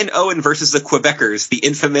Brett and Owen versus the Quebecers, the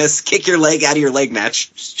infamous kick your leg out of your leg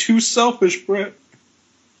match. It's too selfish, Brett.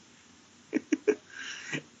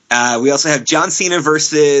 We also have John Cena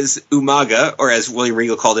versus Umaga, or as William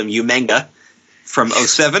Regal called him, Umanga, from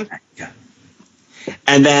 07. Yeah.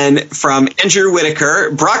 And then from Andrew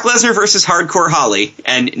Whitaker, Brock Lesnar versus Hardcore Holly.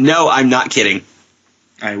 And no, I'm not kidding.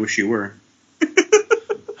 I wish you were.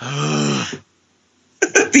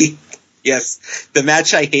 Yes, the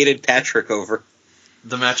match I hated Patrick over.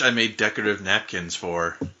 The match I made decorative napkins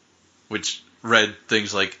for, which read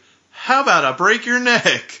things like, how about I break your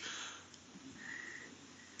neck?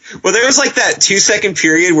 Well, there was like that 2-second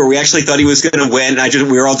period where we actually thought he was going to win,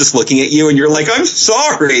 and we were all just looking at you, and you're like, I'm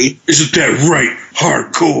sorry. Isn't that right,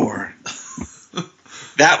 hardcore?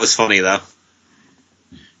 That was funny, though.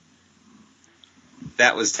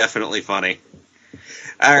 That was definitely funny.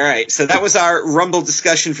 All right, so that was our Rumble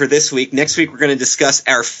discussion for this week. Next week, we're going to discuss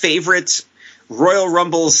our favorite Royal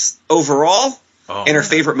Rumbles overall and our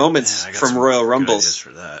favorite moments from Royal Rumbles.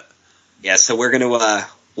 For that. Yeah, so we're going to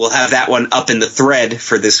we'll have that one up in the thread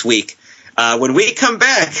for this week. When we come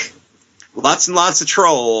back, lots and lots of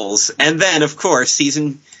trolls, and then of course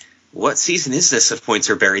what season is this of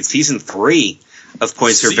Points Are Buried? Season 3 of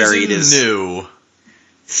Points Are Buried is new.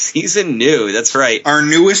 Season new. That's right. Our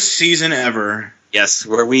newest season ever. Yes,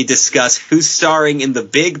 where we discuss who's starring in the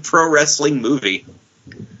big pro wrestling movie.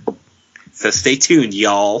 So stay tuned,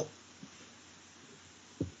 y'all.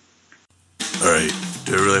 Alright,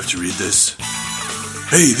 do I really have to read this?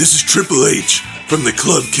 Hey, this is Triple H from the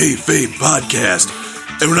Club Kayfabe podcast.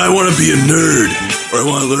 And when I want to be a nerd, or I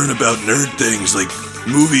want to learn about nerd things like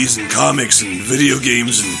movies and comics and video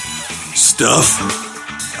games and stuff,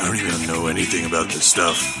 I don't even know anything about this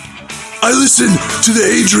stuff. I listen to the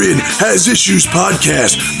Adrian Has Issues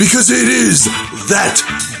podcast because it is that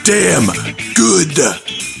damn good.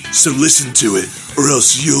 So listen to it, or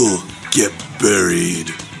else you'll get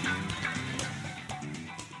buried.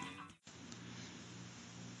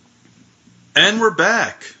 And we're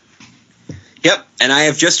back. Yep, and I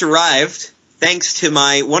have just arrived thanks to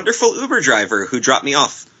my wonderful Uber driver who dropped me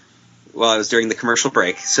off while I was during the commercial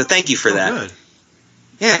break. So thank you for that. Good.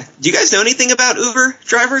 Yeah. Do you guys know anything about Uber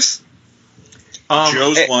drivers?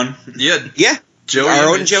 Joe's one. Yeah. Yeah. Joey Our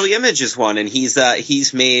own Image. Joey Image is one, and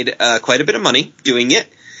he's made quite a bit of money doing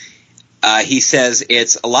it. He says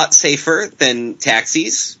it's a lot safer than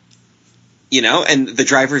taxis, and the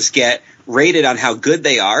drivers get rated on how good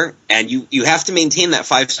they are, and you have to maintain that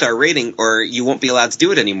 5-star rating or you won't be allowed to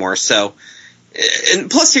do it anymore. So,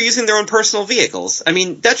 and plus they're using their own personal vehicles. I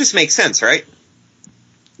mean, that just makes sense, right?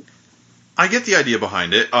 I get the idea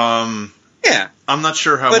behind it. Yeah. I'm not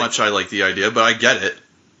sure how much I like the idea, but I get it.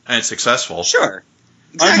 And it's successful. Sure.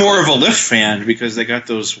 I'm more of a Lyft fan because they got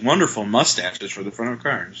those wonderful mustaches for the front of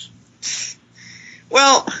cars.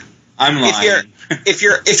 Well, I'm lying. If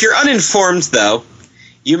you're uninformed, though,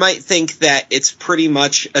 you might think that it's pretty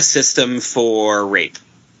much a system for rape.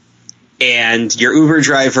 And your Uber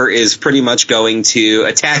driver is pretty much going to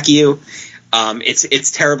attack you.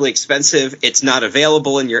 It's terribly expensive. It's not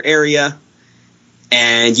available in your area.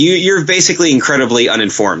 And you're basically incredibly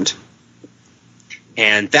uninformed.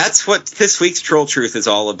 And that's what this week's Troll Truth is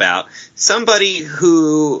all about. Somebody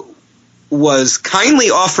who was kindly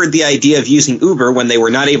offered the idea of using Uber when they were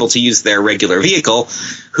not able to use their regular vehicle,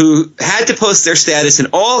 who had to post their status in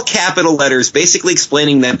all capital letters, basically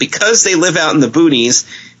explaining that because they live out in the boonies,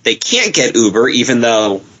 they can't get Uber, even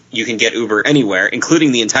though you can get Uber anywhere,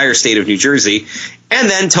 including the entire state of New Jersey, and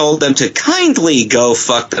then told them to kindly go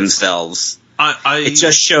fuck themselves. It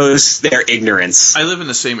just shows their ignorance. I live in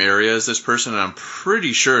the same area as this person, and I'm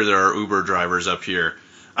pretty sure there are Uber drivers up here.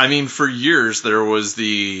 I mean, for years, there was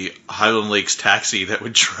the Highland Lakes taxi that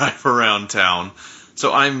would drive around town.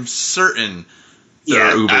 So I'm certain there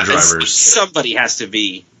are Uber drivers. Somebody has to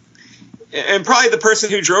be. And probably the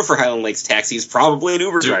person who drove for Highland Lakes taxi is probably an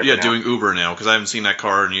Uber driver now. Doing Uber now, because I haven't seen that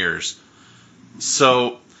car in years.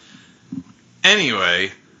 So,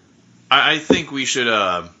 anyway, I think we should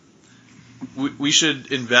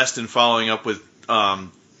invest in following up with WWE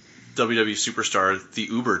superstar, the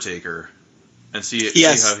Uber Taker. And see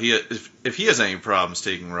how if he has any problems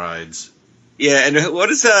taking rides. Yeah, and what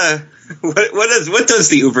does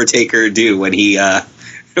the Uber Taker do when he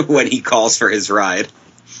calls for his ride?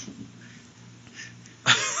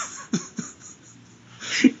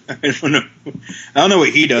 I don't know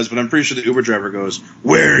what he does, but I'm pretty sure the Uber driver goes,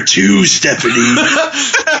 "Where to, Stephanie?"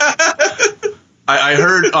 I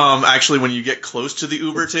heard actually when you get close to the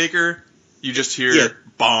Uber Taker, you just hear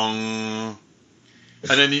bong.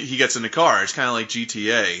 And then he gets in the car. It's kind of like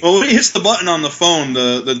GTA. Well, when he hits the button on the phone,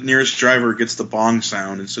 the nearest driver gets the bong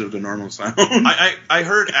sound instead of the normal sound. I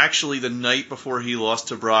heard actually the night before he lost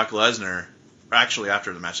to Brock Lesnar, or actually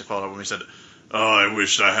after the match, I followed up when he said, "Oh, I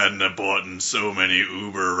wish I hadn't have bought in so many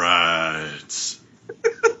Uber rides."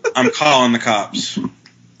 I'm calling the cops.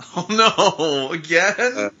 Oh no,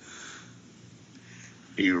 again?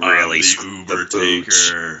 You really I'm the Uber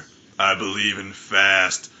Taker. I believe in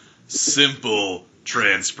fast, simple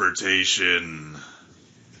transportation.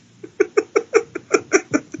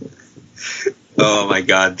 Oh my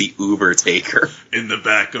god, the Uber Taker. In the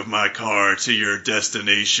back of my car to your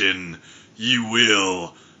destination, you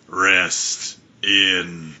will rest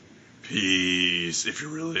in peace. If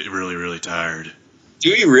you're really, really, really tired.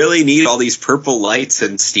 Do we really need all these purple lights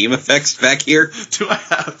and steam effects back here? Do I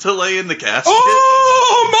have to lay in the casket?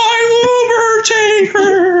 Oh, my Uber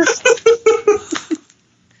Taker!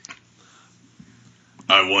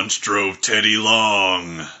 I once drove Teddy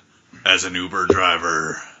Long as an Uber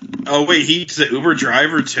driver. Oh, wait, he's an Uber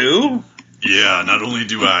driver, too? Yeah, not only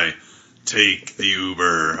do I take the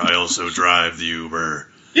Uber, I also drive the Uber.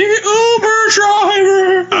 The Uber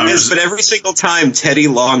driver! Yes, but every single time Teddy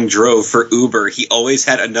Long drove for Uber, he always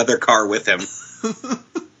had another car with him.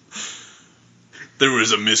 There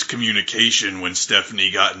was a miscommunication when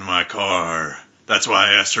Stephanie got in my car. That's why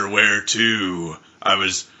I asked her where to. I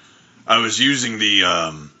was using the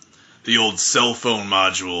old cell phone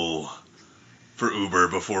module for Uber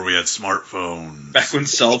before we had smartphones. Back when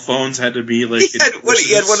cell phones had to be like... He had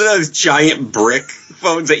one of those giant brick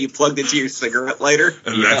phones that you plugged into your cigarette lighter.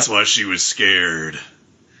 And that's why she was scared.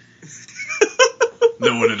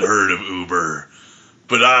 No one had heard of Uber.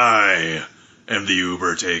 But I am the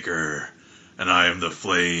Uber Taker. And I am the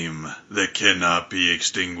flame that cannot be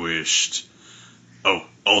extinguished. Oh,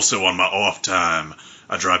 also on my off time,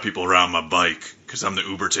 I drive people around my bike because I'm the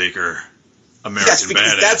Uber Taker. American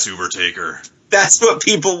badass Uber Taker. That's what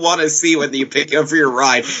people want to see when you pick up for your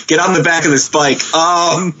ride. Get on the back of this bike.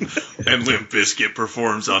 And Limp Bizkit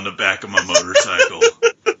performs on the back of my motorcycle.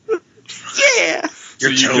 Yeah. So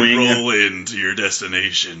you can roll into your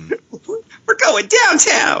destination. We're going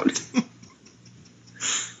downtown.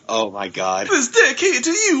 Oh my god. This dedicated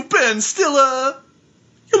to you, Ben Stiller.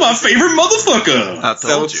 You're my favorite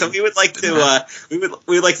motherfucker. So we would like to we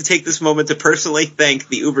would like to take this moment to personally thank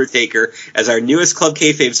the Uber Taker as our newest Club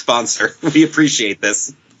Kayfabe sponsor. We appreciate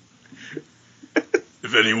this.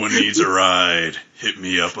 If anyone needs a ride, hit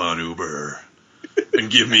me up on Uber and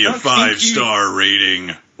give me a 5-star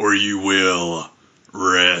rating, or you will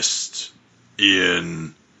rest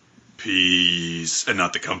in peace, and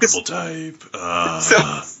not the comfortable type.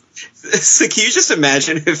 So can you just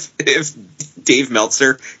imagine if Dave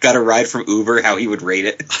Meltzer got a ride from Uber, how he would rate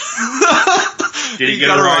it? Did he get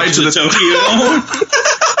a ride to Tokyo?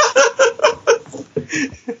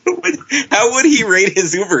 How would he rate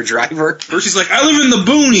his Uber driver? First he's like, I live in the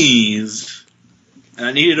boonies. and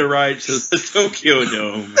I needed a ride to the Tokyo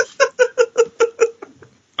Dome.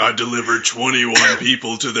 I delivered 21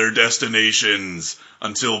 people to their destinations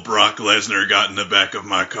until Brock Lesnar got in the back of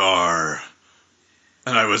my car.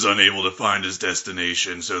 And I was unable to find his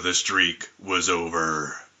destination, so the streak was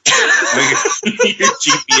over. Your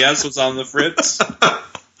GPS was on the fritz.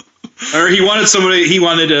 Or he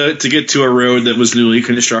wanted to get to a road that was newly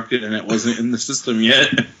constructed and it wasn't in the system yet.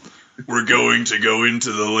 We're going to go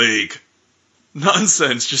into the lake.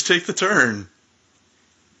 Nonsense. Just take the turn.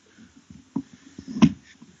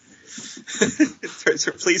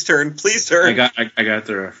 Please turn. Please turn. I got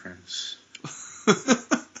the reference.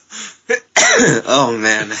 Oh,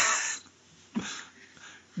 man.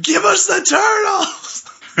 Give us the turtles!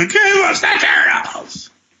 Give us the turtles!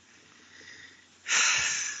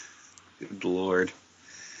 Good Lord.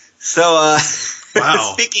 So,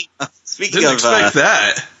 Wow. speaking Didn't of... expect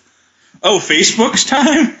that. Oh, Facebook's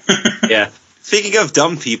time? Yeah. Speaking of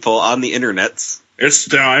dumb people on the internets. It's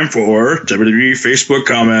time for WWE Facebook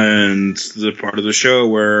comments, the part of the show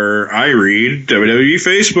where I read WWE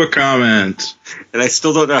Facebook comments. And I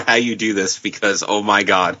still don't know how you do this because, oh my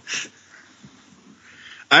god.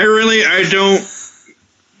 I don't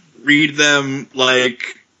read them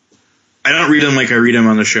like... I don't read them like I read them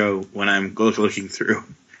on the show when I'm looking through.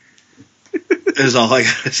 Is all I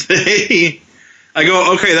gotta say. I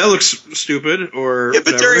go, okay, that looks stupid, or yeah,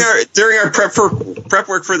 but whatever. during our prep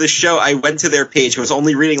work for the show, I went to their page and was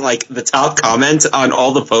only reading like the top comment on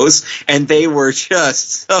all the posts, and they were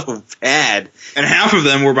just so bad. And half of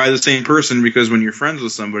them were by the same person because when you're friends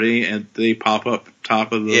with somebody, and they pop up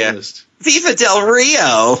top of the list. Viva Del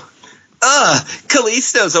Rio.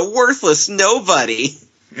 Kalisto's a worthless nobody.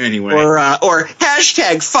 Anyway. Or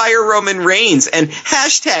hashtag fire Roman Reigns and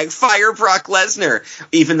hashtag fire Brock Lesnar,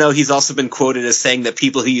 even though he's also been quoted as saying that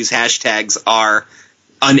people who use hashtags are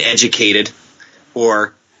uneducated.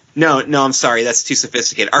 Or, no, I'm sorry, that's too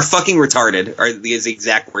sophisticated. Are fucking retarded, are the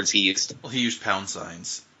exact words he used. Well, he used pound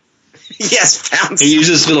signs. Yes, pound signs. He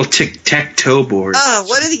uses little tic-tac-toe boards.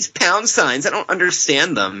 What are these pound signs? I don't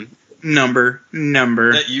understand them. Number.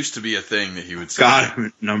 That used to be a thing that he would say.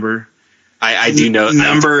 God, number. I do know.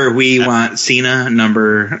 Number, we want Cena,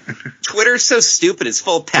 number. Twitter's so stupid, it's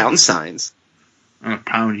full of pound signs. I'm gonna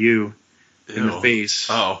pound you in the Ew. face.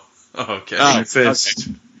 Oh, okay. Oh. In the fist.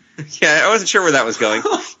 Okay. Yeah, I wasn't sure where that was going.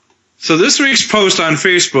 So this week's post on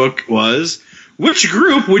Facebook was, which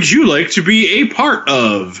group would you like to be a part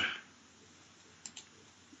of?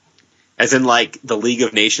 As in, like, the League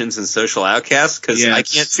of Nations and Social Outcasts? Because I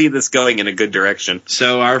can't see this going in a good direction.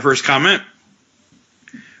 So our first comment.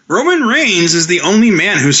 Roman Reigns is the only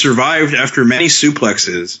man who survived after many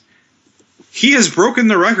suplexes. He has broken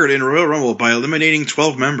the record in Royal Rumble by eliminating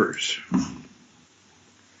 12 members.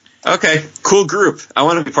 Okay, cool group. I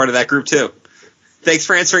want to be part of that group, too. Thanks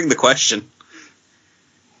for answering the question.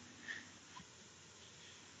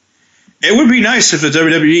 It would be nice if the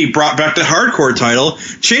WWE brought back the hardcore title,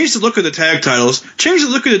 changed the look of the tag titles, changed the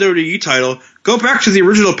look of the WWE title, go back to the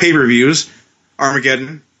original pay-per-views,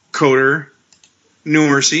 Armageddon, Coder, New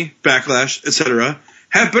Mercy, Backlash, etc.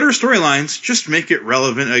 Have better storylines, just make it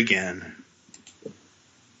relevant again.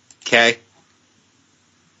 Okay.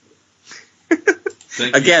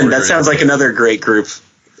 Again, that sounds like another great group.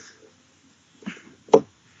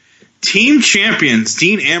 Team champions,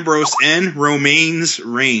 Dean Ambrose and Romains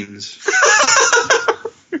Reigns.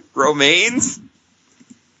 Romains?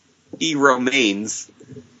 He Romains.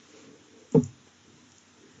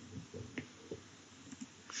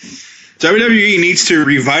 WWE needs to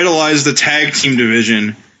revitalize the tag team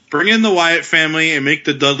division, bring in the Wyatt family, and make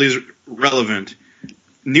the Dudleys relevant.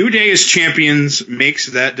 New Day as champions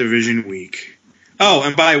makes that division weak. Oh,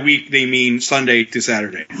 and by week they mean Sunday to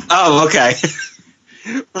Saturday. Oh, okay.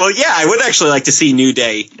 Well, yeah, I would actually like to see New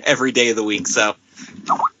Day every day of the week, so.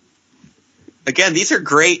 Again, these are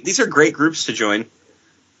great groups to join.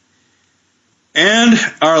 And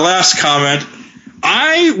our last comment,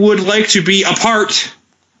 I would like to be a part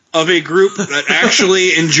of a group that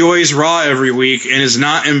actually enjoys Raw every week and is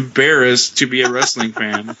not embarrassed to be a wrestling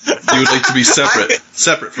fan. You would like to be separate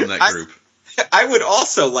from that group. I would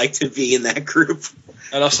also like to be in that group.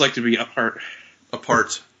 I'd also like to be a part.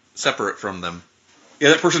 Separate from them. Yeah,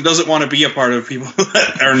 that person doesn't want to be a part of people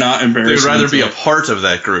that are not embarrassed. They'd rather be a part of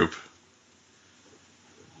that group.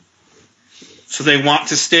 So they want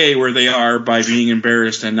to stay where they are by being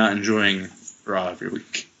embarrassed and not enjoying Raw every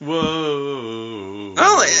week. Whoa.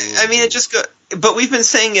 Well, I mean, it just go. But we've been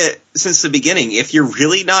saying it since the beginning. If you're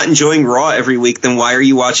really not enjoying Raw every week, then why are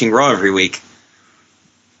you watching Raw every week?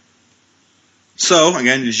 So,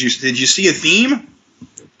 again, did you see a theme?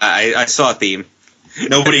 I saw a theme.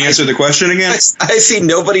 Nobody answered the question again? I see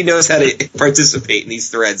nobody knows how to participate in these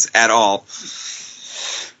threads at all.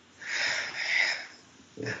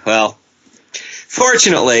 Well,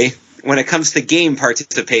 fortunately, when it comes to game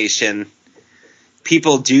participation,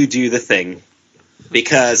 people do the thing.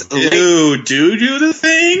 Because do the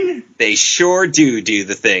thing? They sure do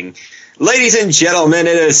the thing. Ladies and gentlemen,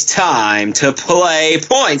 it is time to play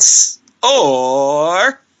Points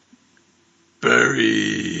or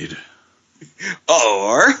Buried.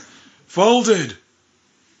 Or Folded.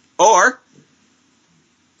 Or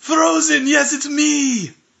Frozen. Yes, it's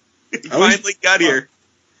me. You finally got here.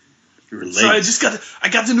 You're late. Sorry, I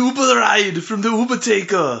got an Uber ride from the Uber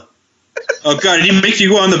taker. Oh god, did he make you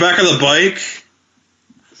go on the back of the bike?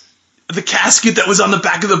 The casket that was on the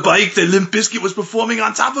back of the bike that Limp Bizkit was performing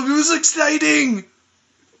on top of, it was exciting.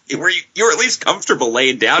 You were at least comfortable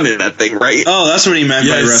laying down in that thing, right? Oh, that's what he meant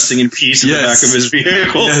by Yes. resting in peace in the back of his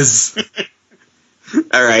vehicle. Yes.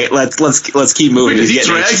 All right, let's keep moving. Did He's he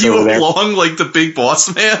getting drag anxious you over there. along like the big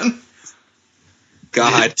boss man?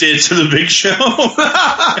 God, Did to the big show.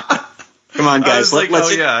 come on, I guys. was like, Let's.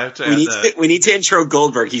 oh yeah, I have to add that. We need to intro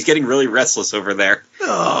Goldberg. He's getting really restless over there. Oh,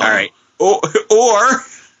 All right, or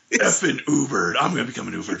effing Ubered. I'm gonna become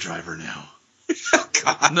an Uber driver now. oh,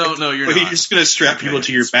 God. No, you're But not. you're just gonna strap people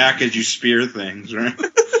to your back as you spear things, right?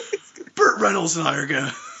 Burt Reynolds and I are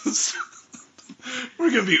gonna we're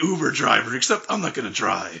gonna be Uber drivers, except I'm not gonna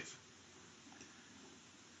drive.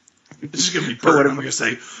 It's just gonna be Burt. I'm gonna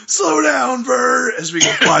say, "Slow down, Burt," as we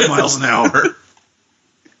go 5 miles an hour.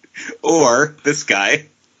 Or this guy.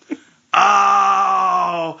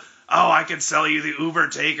 I could sell you the Uber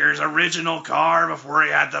taker's original car before he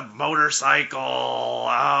had the motorcycle.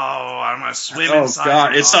 Oh, I'm gonna swim inside. Oh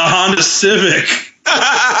god, the it's a car. Honda Civic.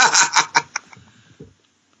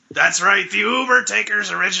 That's right, the Uber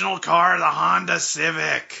taker's original car, the Honda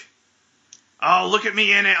Civic. Oh, look at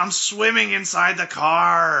me in it. I'm swimming inside the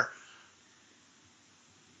car.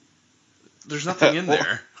 There's nothing in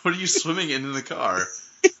there. What are you swimming in the car?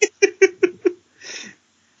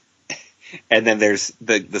 And then there's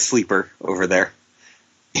the sleeper over there,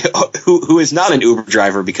 who is not an Uber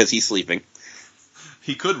driver because he's sleeping.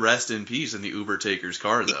 He could rest in peace in the Uber taker's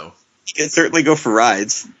car, though. He can certainly go for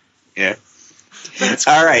rides. Yeah. That's,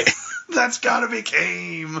 All right. that's gotta be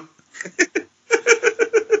Kame.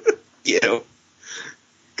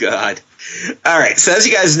 God. All right. So as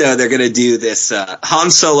you guys know, they're going to do this Han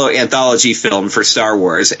Solo anthology film for Star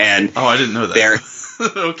Wars, and Oh, I didn't know that. they're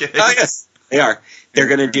Okay. oh yes, they are. They're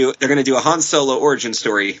gonna do a Han Solo origin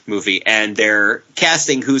story movie, and they're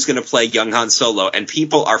casting who's gonna play young Han Solo, and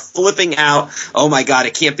people are flipping out. Oh my God,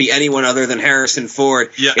 it can't be anyone other than Harrison Ford.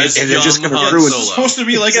 Yeah, and, as they're just young gonna Han ruin. Solo. It's supposed to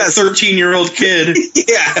be like Yes. a 13-year-old kid.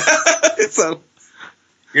 Yeah. So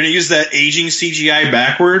You're gonna use that aging CGI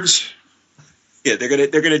backwards? yeah, they're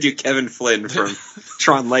gonna do Kevin Flynn from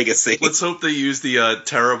Tron Legacy. Let's hope they use the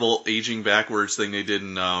terrible aging backwards thing they did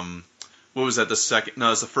in what was that? It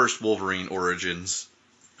was the first Wolverine Origins.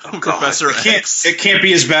 Oh, God. Professor X. It can't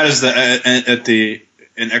be as bad as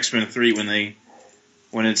in X-Men 3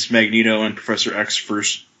 when it's Magneto and Professor X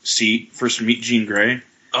first meet Jean Grey.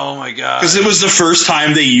 Oh my God! Because it was the first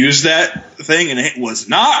time they used that thing, and it was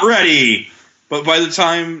not ready. But by the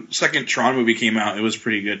time second Tron movie came out, it was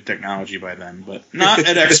pretty good technology by then. But not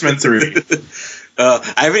at X-Men 3.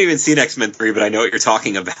 I haven't even seen X-Men 3, but I know what you're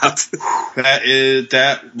talking about.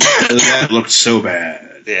 That looked so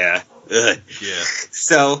bad. Yeah. Ugh. Yeah.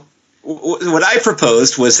 So, what I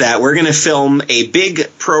proposed was that we're going to film a big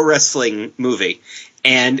pro wrestling movie,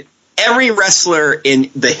 and every wrestler in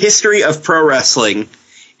the history of pro wrestling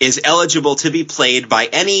is eligible to be played by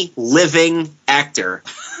any living actor.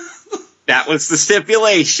 That was the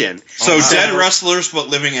stipulation. So dead wrestlers, but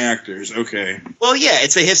living actors. Okay. Well, yeah,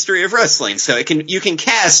 it's a history of wrestling, so you can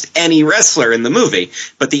cast any wrestler in the movie,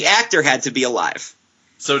 but the actor had to be alive.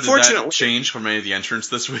 So did Fortunately- that change from any of the entrants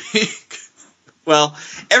this week? Well,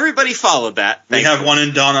 everybody followed that. They have one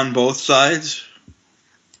and done on both sides.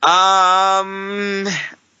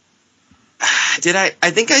 Did I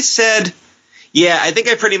think I said? Yeah, I think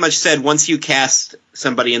I pretty much said once you cast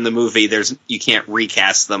somebody in the movie, you can't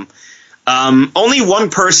recast them. Only one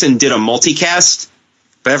person did a multicast,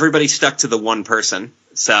 but everybody stuck to the one person.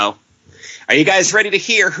 So, are you guys ready to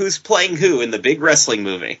hear who's playing who in the big wrestling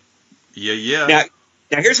movie? Yeah.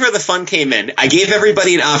 Now here's where the fun came in. I gave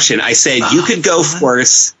everybody an option. I said you could go for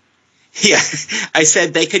I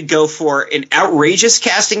said they could go for an outrageous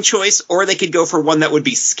casting choice, or they could go for one that would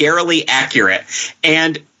be scarily accurate.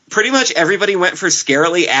 And pretty much everybody went for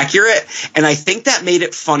scarily accurate, and I think that made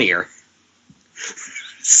it funnier.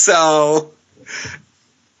 So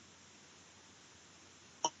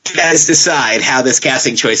you guys decide how this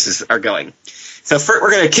casting choices are going. So first,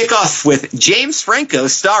 we're going to kick off with James Franco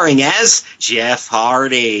starring as Jeff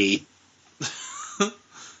Hardy.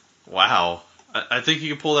 Wow, I think he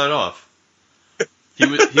could pull that off. He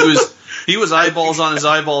was eyeballs on his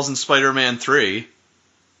eyeballs in Spider-Man 3.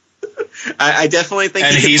 I definitely think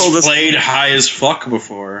And he could he's pull this. played high as fuck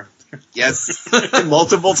before. Yes,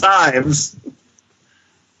 multiple times.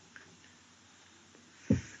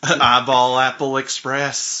 Eyeball Apple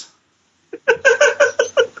Express.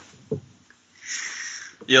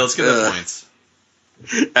 Yeah, let's get the points.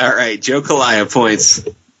 All right, Joe Kalaya points.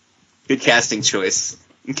 Good casting choice.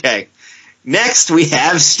 Okay. Next, we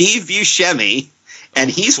have Steve Buscemi, and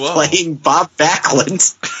he's playing Bob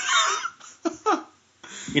Backlund.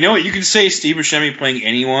 You know what? You can say Steve Buscemi playing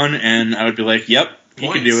anyone, and I would be like, yep, he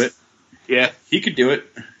could do it. Yeah. He could do it.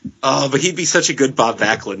 Oh, but he'd be such a good Bob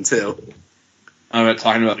Backlund, too. I'm about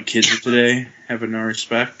talking about the kids of today, having no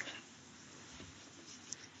respect.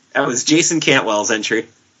 That was Jason Cantwell's entry.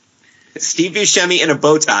 Steve Buscemi in a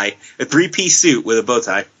bow tie, a three-piece suit with a bow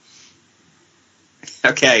tie.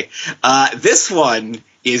 Okay, this one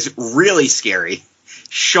is really scary.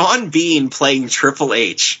 Sean Bean playing Triple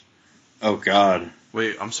H. Oh, God.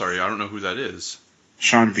 Wait, I'm sorry, I don't know who that is.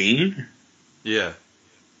 Sean Bean? Yeah.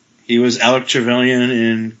 He was Alec Trevelyan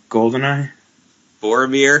in GoldenEye?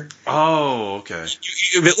 Boromir. Oh, okay.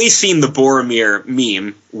 You've at least seen the Boromir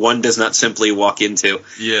meme. One does not simply walk into.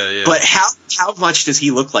 Yeah. But how much does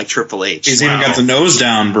he look like Triple H? He's even got the nose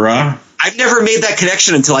down, bruh. I've never made that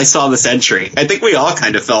connection until I saw this entry. I think we all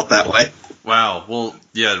kind of felt that way. Wow. Well,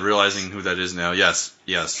 yeah, realizing who that is now. Yes,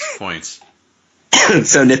 points.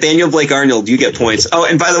 So Nathaniel Blake Arnold, you get points. Oh,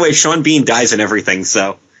 and by the way, Sean Bean dies in everything,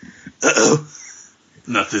 so. Uh-oh.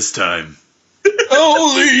 Not this time.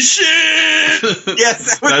 Holy shit!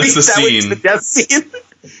 Yes, That's the scene. Would be the death scene.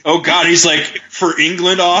 Oh, God, he's like, for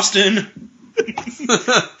England, Austin?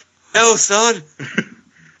 No, son.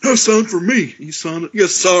 No, son, for me. You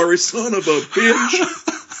sorry son of a bitch.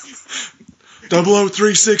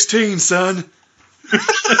 00316, son.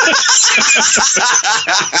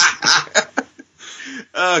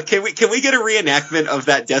 Can we get a reenactment of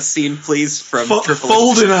that death scene, please, from Triple H?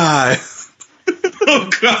 Fold Eye. Oh,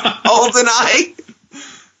 God. Holden Eye.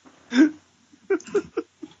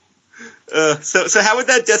 So how would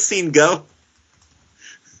that death scene go?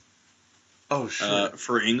 Oh shit.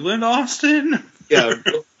 For England, Austin? Yeah.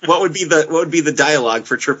 What would be the dialogue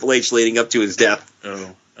for Triple H leading up to his death?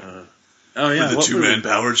 Oh, yeah. With the what two-man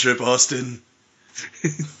power trip, Austin.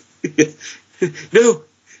 No.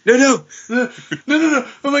 No.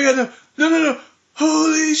 Oh my god, no.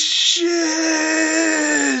 Holy shit.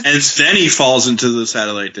 And then he falls into the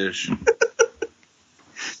satellite dish.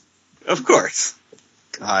 Of course.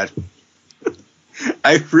 God.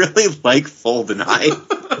 I really like Foldeneye.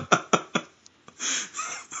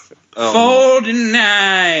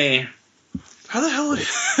 GoldenEye. How the hell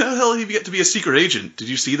did he get to be a secret agent? Did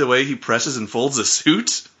you see the way he presses and folds a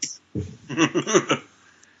suit?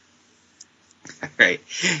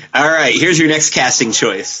 All right, here's your next casting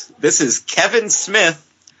choice. This is Kevin Smith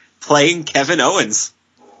playing Kevin Owens.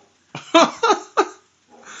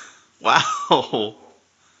 Wow.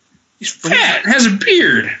 He's fat and has a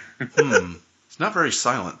beard. It's not very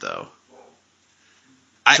silent, though.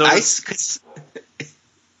 I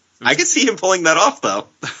could see him pulling that off, though.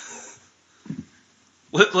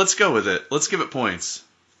 Let's go with it. Let's give it points.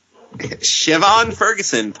 Siobhan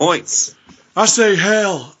Ferguson, points. I say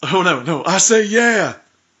hell. Oh, no. I say yeah.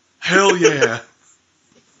 Hell yeah.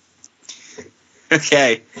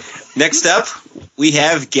 Okay. Next up, we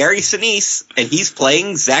have Gary Sinise, and he's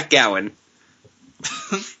playing Zach Gowen.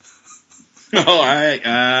 All right.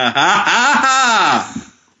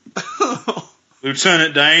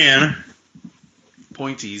 Lieutenant Diane.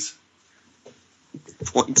 Pointies.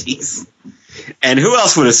 And who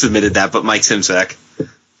else would have submitted that but Mike Simzak?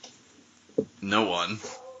 No one.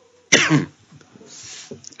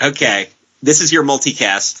 Okay. This is your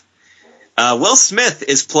multicast. Will Smith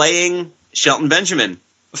is playing Shelton Benjamin,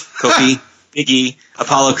 Kofi, Biggie,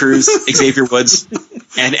 Apollo Crews, Xavier Woods,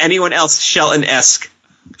 and anyone else Shelton-esque.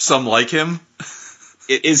 Some like him?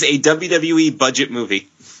 It is a WWE budget movie.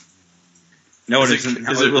 No, Is it it- isn't.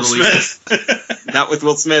 is it Will released? Smith. Not with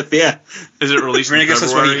Will Smith, yeah. Is it released I mean, I in guess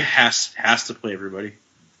that's why he February? has to play everybody.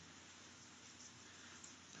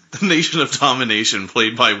 The Nation of Domination,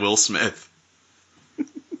 played by Will Smith.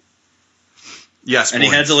 Yes, And he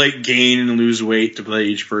had points. to like gain and lose weight to play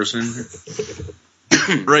each person.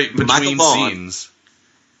 Right, between Michael Vaughn. scenes.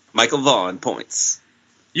 Michael Vaughn, points.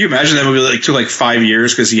 You imagine that movie like took like 5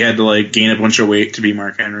 years because he had to like gain a bunch of weight to be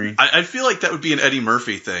Mark Henry. I feel like that would be an Eddie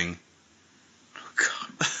Murphy thing.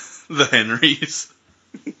 The Henrys.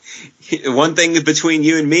 One thing between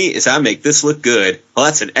you and me is I make this look good. Well,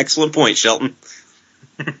 that's an excellent point, Shelton.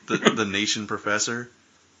 The Nation Professor.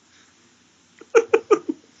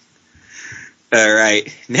 All right.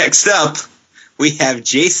 Next up, we have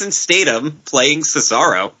Jason Statham playing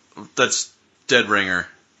Cesaro. That's Dead Ringer.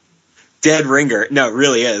 Dead Ringer. No, it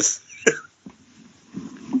really is.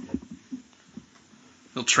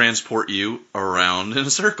 He'll transport you around in a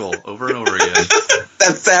circle over and over again.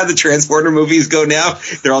 That's how the Transporter movies go now.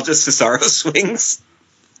 They're all just Cesaro swings.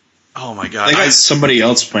 Oh my god. They got somebody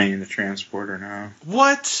else playing the Transporter now.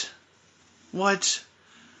 What?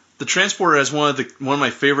 The Transporter has one of my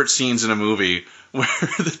favorite scenes in a movie where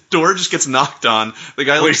the door just gets knocked on. The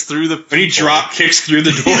guy looks through the... When he drop kicks through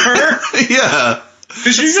the door? Yeah.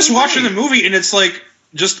 Because you're just watching the movie and it's like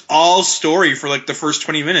just all story for like the first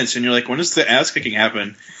 20 minutes and you're like, when does the ass kicking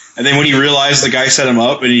happen? And then when you realize the guy set him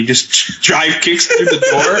up and he just drive kicks through the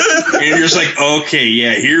door and you're just like, okay,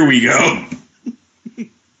 yeah, here we go.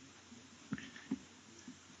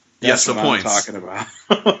 Yes, the what points. I'm talking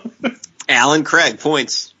about. Alan Craig,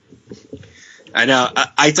 points. I know.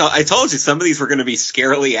 I told you some of these were going to be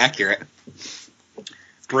scarily accurate.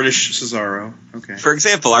 British Cesaro. Okay. For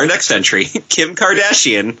example, our next entry, Kim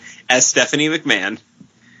Kardashian as Stephanie McMahon.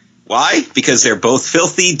 Why? Because they're both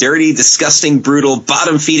filthy, dirty, disgusting, brutal,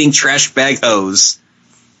 bottom-feeding trash bag hoes.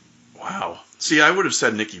 Wow. See, I would have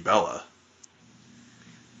said Nikki Bella.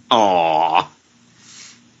 Aww.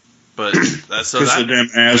 But that's so Because the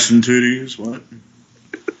damn ass and titties. What?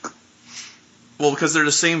 Well, because they're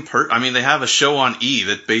the same I mean, they have a show on E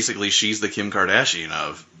that basically she's the Kim Kardashian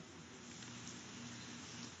of.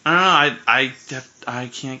 I don't know. I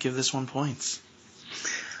can't give this one points.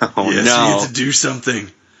 Oh, yes, no. you have to do something.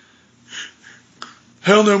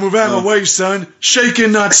 Hell no, move out of my way, son.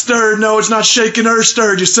 Shaken, not stirred. No, it's not shaken or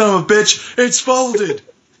stirred, you son of a bitch. It's folded.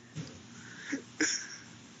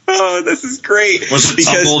 Oh, this is great. Was it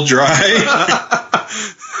tumble dry?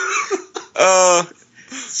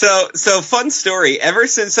 So fun story. Ever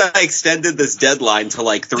since I extended this deadline to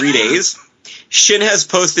like 3 days, Shin has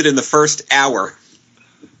posted in the first hour.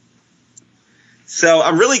 So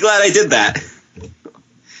I'm really glad I did that.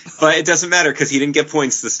 But it doesn't matter because he didn't get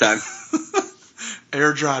points this time.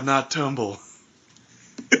 Air dry, not tumble.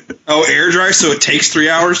 Oh, air dry, so it takes 3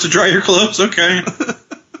 hours to dry your clothes? Okay.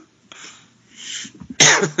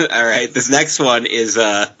 All right, this next one is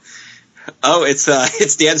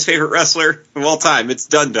it's Dan's favorite wrestler of all time. It's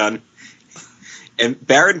Dun. And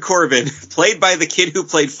Baron Corbin, played by the kid who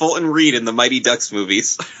played Fulton Reed in the Mighty Ducks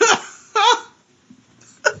movies.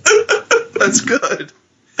 That's good.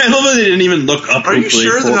 I love that they didn't even look up. Are you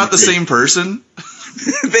sure they're not the same person?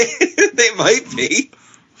 they might be.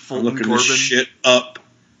 Fulton Looking Corbin. this shit up.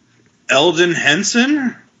 Eldon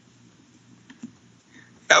Henson?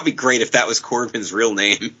 That would be great if that was Corbin's real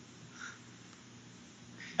name.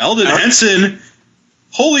 Eldon Henson?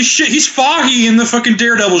 Holy shit, he's Foggy in the fucking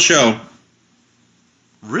Daredevil show.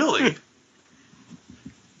 Really?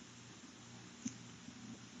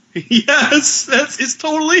 Yes, it's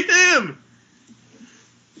totally him.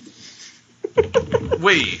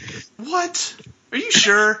 Wait, what? Are you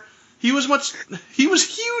sure? He was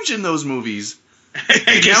huge in those movies.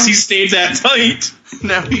 I guess he stayed that tight.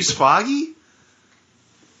 Now he's Foggy?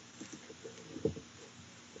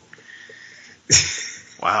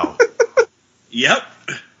 Wow. Yep.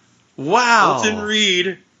 Wow. Fulton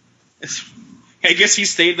Reed. I guess he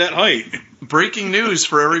stayed that height. Breaking news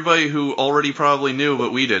for everybody who already probably knew,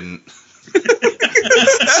 but we didn't.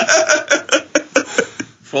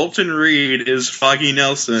 Fulton Reed is Foggy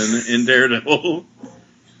Nelson in Daredevil.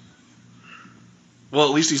 Well,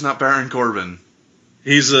 at least he's not Baron Corbin.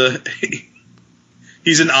 He's an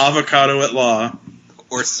avocado at law.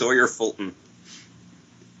 Or Sawyer Fulton.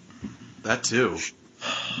 That too.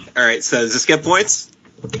 All right, so does this get points?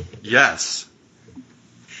 Yes.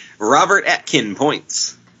 Robert Atkin,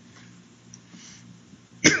 points.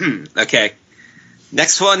 Okay.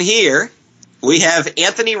 Next one here, we have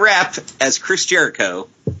Anthony Rapp as Chris Jericho.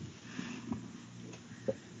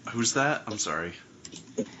 Who's that? I'm sorry.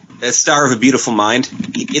 A star of A Beautiful Mind.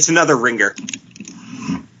 It's another ringer.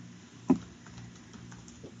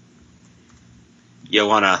 You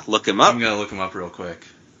want to look him up? I'm going to look him up real quick.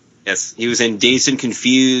 Yes, he was in Dazed and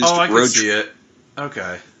Confused. Oh, I can see it.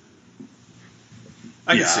 Okay.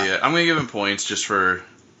 I can see it. I'm going to give him points just for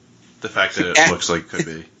the fact that it looks like it could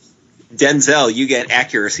be. Denzel, you get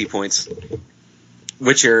accuracy points,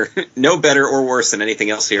 which are no better or worse than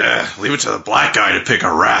anything else here. Leave it to the black guy to pick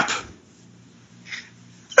a rap.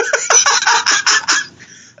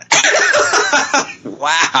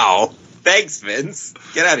 Wow. Thanks, Vince.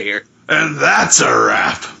 Get out of here. And that's a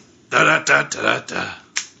rap. Da-da-da-da-da-da.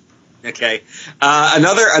 Okay.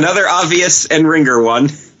 Another obvious and ringer one.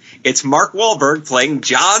 It's Mark Wahlberg playing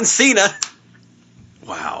John Cena.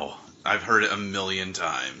 Wow. I've heard it a million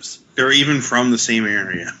times. They're even from the same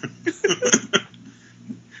area.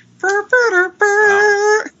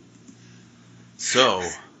 Wow. So,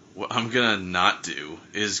 what I'm gonna not do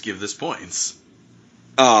is give this points.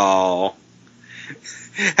 Oh.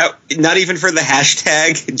 Not even for the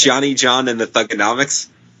hashtag Johnny John and the Thugonomics?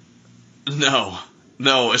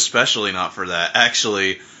 No, especially not for that.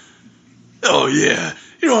 Actually, oh yeah,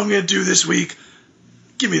 you know what I'm gonna do this week?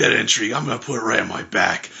 Give me that entry. I'm gonna put it right on my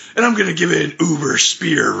back, and I'm gonna give it an Uber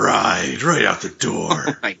Spear ride right out the door.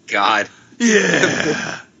 Oh my god.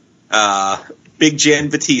 Yeah, Big Jan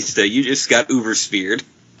Batista, you just got Uber speared.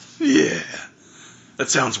 yeah. That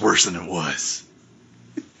sounds worse than it was.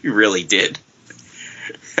 You really did.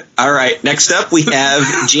 All right, next up we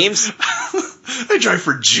have James. I drive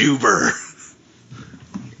for Juber.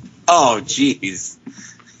 Oh, jeez.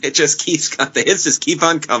 It just keeps, the hits just keep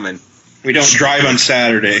on coming. We don't drive on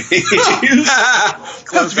Saturday.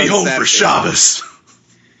 Have to be home for Shabbos.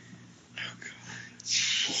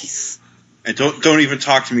 Jeez. And don't even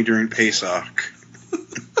talk to me during Pesach.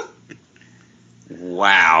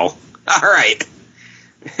 Wow. All right.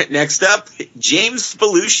 Next up, James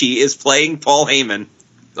Belushi is playing Paul Heyman.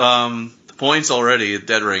 The points already, a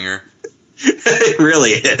dead ringer. It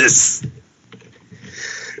really is.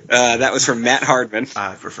 That was from Matt Hardman.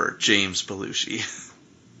 I prefer James Belushi.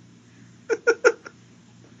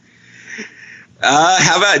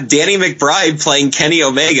 How about Danny McBride playing Kenny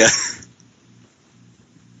Omega?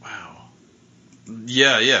 Wow.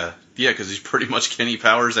 Yeah, because he's pretty much Kenny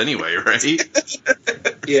Powers anyway, right?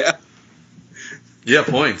 Yeah. Yeah,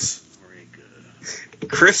 points. Very good.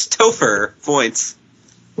 Chris Topher points.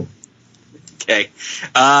 Okay.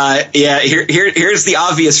 Here's the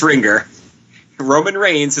obvious ringer. Roman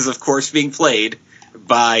Reigns is, of course, being played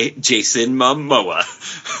by Jason Momoa.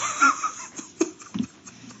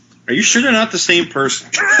 Are you sure they're not the same person?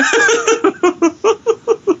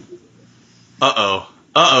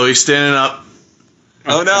 Uh-oh, he's standing up.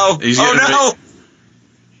 Oh, no. He's Oh, getting no. ready.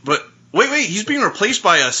 But, wait, he's being replaced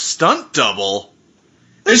by a stunt double.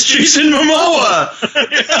 It's Jason Momoa!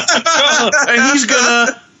 And he's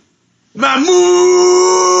gonna...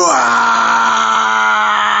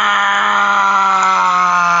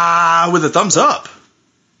 with a thumbs up.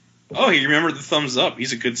 Oh, you remember the thumbs up.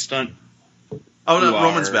 He's a good stunt. Oh no, Wow.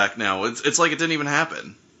 Roman's back now. It's like it didn't even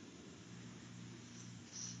happen.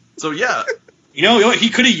 So yeah. You know what? He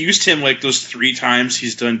could have used him like those 3 times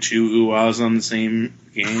he's done 2 ooh-ahs on the same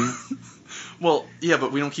game. Well, yeah,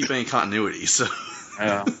 but we don't keep any continuity, so.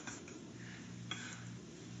 Yeah.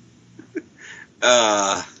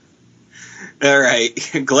 All right.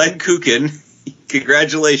 Glenn Kukin,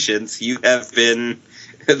 congratulations. You have been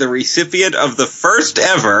the recipient of the first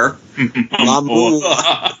ever Mamu.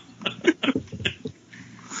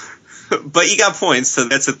 But you got points, so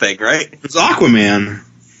that's a thing, right? It's Aquaman.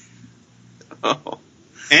 Oh.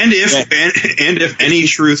 And if any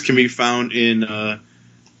truth can be found in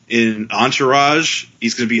Entourage,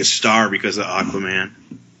 he's going to be a star because of Aquaman.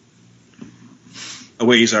 Oh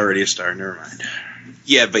wait, he's already a star. Never mind.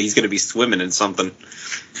 Yeah, but he's going to be swimming in something.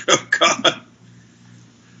 Oh God.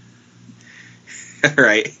 All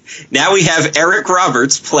right. Now we have Eric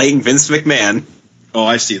Roberts playing Vince McMahon. Oh,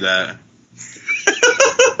 I see that.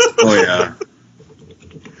 Oh yeah.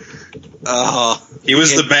 Oh. He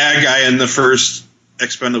was the bad guy in the first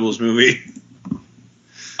Expendables movie.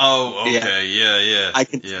 Oh, okay, yeah. I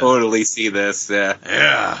can totally see this. Yeah.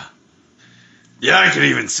 Yeah, I can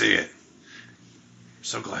even see it.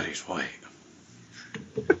 So glad he's white.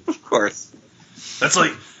 Of course. That's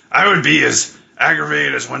like, I would be as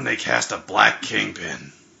aggravated as when they cast a black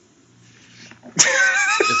Kingpin.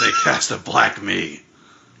 If they cast a black me.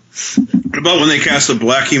 What about when they cast a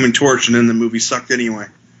black Human Torch and then the movie sucked anyway?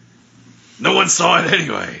 No one saw it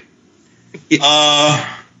anyway.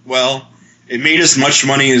 Well, it made as much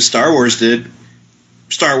money as Star Wars did.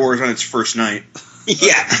 Star Wars on its first night.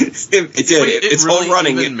 Yeah, it did. Wait, It's really whole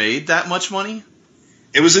running. even made that much money?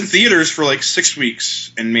 It was in theaters for like 6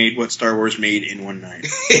 weeks and made what Star Wars made in one night.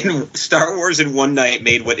 Star Wars in one night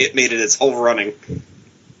made what it made in its whole running.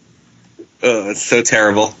 Oh, it's so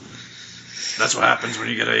terrible. That's what happens when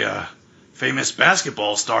you get a famous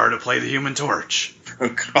basketball star to play the Human Torch. Oh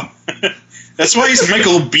God. That's why he's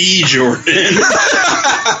Michael B. Jordan.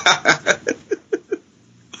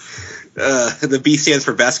 The B stands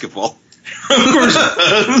for basketball. Of course it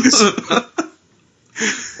does.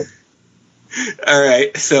 All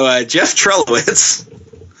right, so Jeff Trelowitz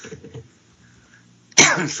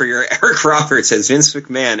for your Eric Roberts as Vince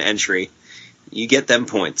McMahon entry. You get them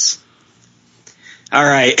points. All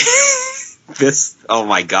right. Oh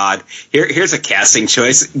my God. Here's a casting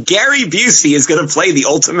choice. Gary Busey is going to play the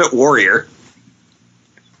Ultimate Warrior.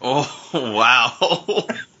 Oh, wow.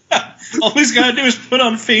 All he's got to do is put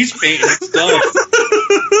on face paint and it's done.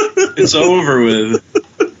 It's over with.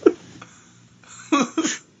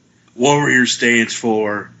 Warrior stands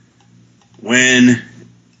for when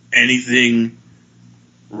anything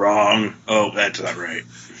wrong. Oh, that's not right.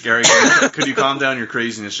 Gary, could you calm down your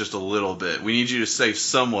craziness just a little bit? We need you to stay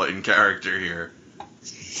somewhat in character here.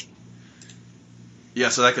 Yeah,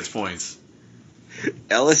 so that gets points.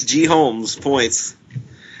 LSG Holmes, points.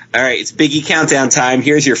 All right, it's Biggie Countdown time.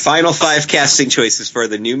 Here's your final 5 casting choices for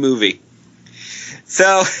the new movie.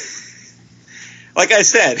 So, like I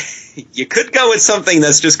said, you could go with something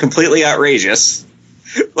that's just completely outrageous.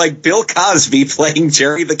 Like Bill Cosby playing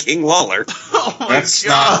Jerry the King Lawler. Oh my That's God.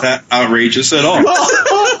 not that outrageous at all.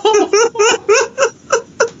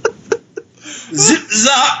 Zip,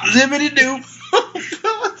 zop, zippity doo.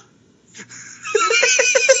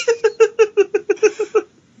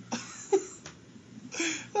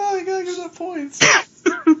 Oh, I gotta give that points.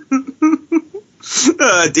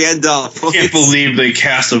 Dan Dahl, points. Can't believe they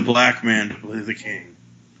cast a black man to play the king.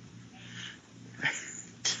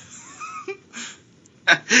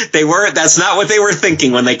 That's not what they were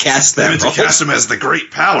thinking when they cast They that meant to role. cast him as the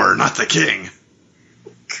great power, not the king.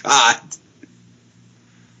 God.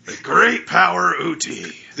 The great power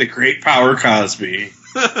Uti. The great power Cosby.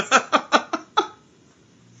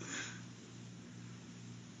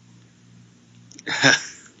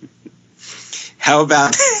 How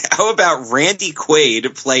about Randy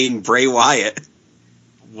Quaid playing Bray Wyatt?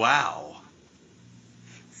 Wow.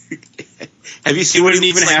 Have you He seen what he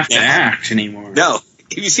wouldn't looks even like have to now? act anymore. No.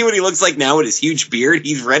 Have you seen what he looks like now with his huge beard?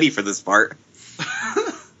 He's ready for this part.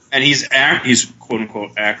 And he's quote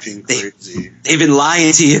unquote acting crazy. They've been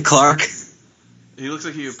lying to you, Clark. He looks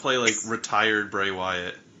like he would play like retired Bray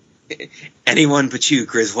Wyatt. Anyone but you,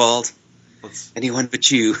 Griswold. Let's Anyone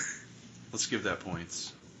but you. give that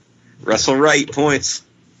points. Russell Wright, points.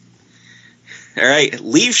 All right,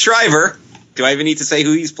 Liev Schreiber. Do I even need to say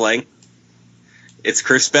who he's playing? It's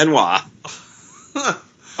Chris Benoit.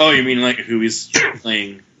 Oh, you mean like who he's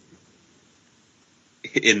playing?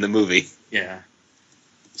 In the movie. Yeah.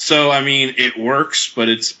 So, I mean, it works, but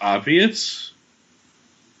it's obvious.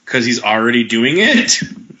 Because he's already doing it.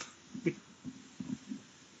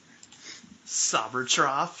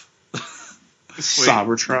 Sabertroff.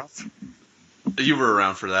 Sabertroff. You were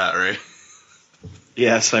around for that, right?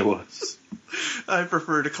 Yes, I was. I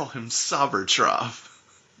prefer to call him Sabertroff.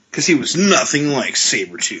 Because he was nothing like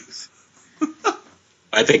Sabretooth.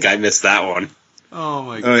 I think I missed that one. Oh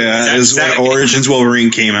my god. Oh, yeah. That- It was that- when Origins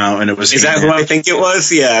Wolverine came out, and it was... Is that who I think it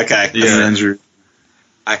was? Yeah, okay. Yeah. Andrew.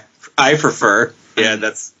 I prefer. Yeah,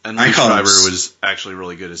 that's... And I Lee call him Schreiber was actually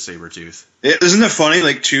really good as Sabretooth. Isn't it funny,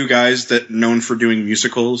 like, 2 guys that known for doing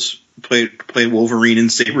musicals played Wolverine and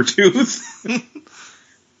Sabretooth?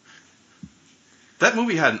 That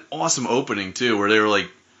movie had an awesome opening too, where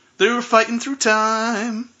they were fighting through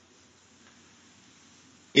time.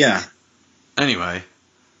 Yeah. Anyway,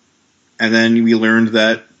 And then we learned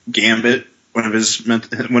that Gambit, one of his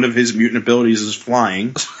mutant abilities is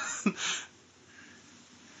flying.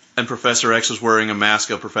 and Professor X was wearing a mask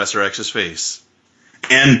of Professor X's face.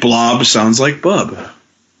 And Blob sounds like Bub.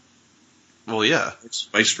 Well, yeah. It's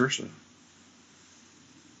vice versa.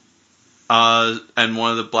 And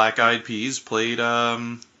one of the Black Eyed Peas played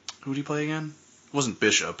who did he play again? It wasn't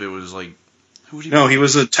Bishop. It was like who did he? No, play? he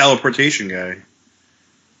was a teleportation guy.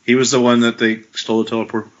 He was the one that they stole the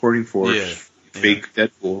teleporting force. Yeah. Fake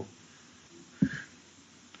Deadpool.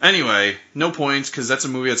 Anyway, no points because that's a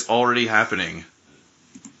movie that's already happening.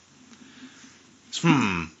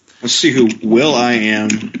 Let's see who Will I Am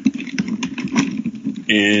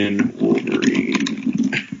in Wolverine.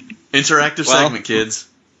 Interactive Well- segment, kids.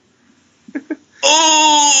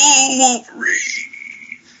 Oh, Wolverine!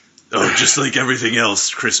 Oh, just like everything else,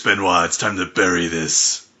 Chris Benoit, it's time to bury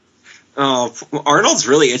this. Oh, Arnold's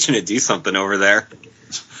really itching to do something over there.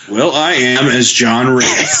 Will I Am as John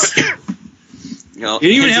Wraith. You know, He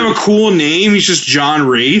didn't even have a cool name. He's just John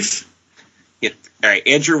Wraith. Yeah. All right,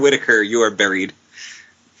 Andrew Whitaker, you are buried.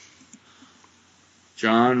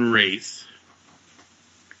 John Wraith.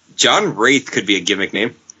 John Wraith could be a gimmick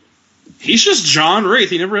name. He's just John Wraith.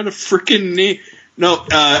 He never had a freaking name. No,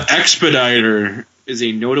 Expediter is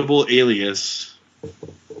a notable alias.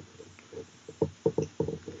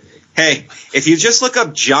 Hey, if you just look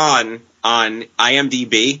up John on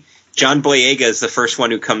IMDb, John Boyega is the first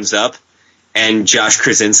one who comes up, and Josh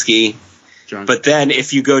Krasinski John. But then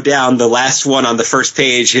if you go down, the last one on the first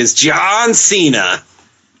page is John Cena.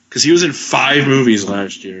 Because he was in 5 movies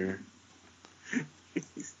last year.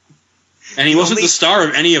 And he wasn't the star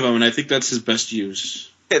of any of them, and I think that's his best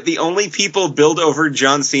use. The only people billed over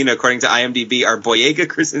John Cena, according to IMDb, are Boyega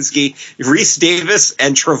Krasinski, Rhys Davis,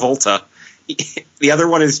 and Travolta. The other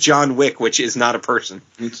one is John Wick, which is not a person.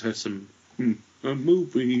 Let's have a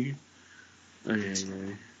movie.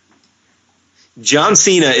 John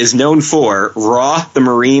Cena is known for Raw, The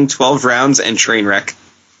Marine, 12 Rounds, and Trainwreck.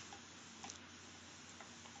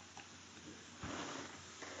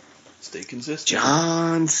 Stay consistent.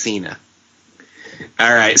 John Cena.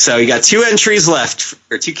 All right, so you got 2 entries left,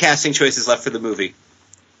 or 2 casting choices left for the movie.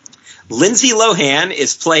 Lindsay Lohan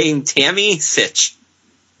is playing Tammy Sitch.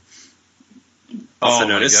 Also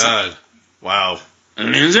known as God. Wow.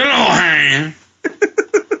 Lindsay Lohan.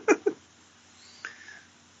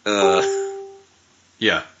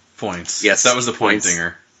 Yeah, points. Yes, that was the point points.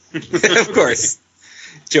 dinger. Of course.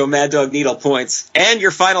 Joe Mad Dog Needle points. And your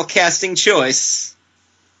final casting choice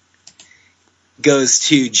goes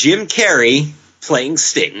to Jim Carrey playing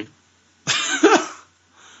Sting.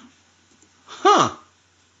 Huh.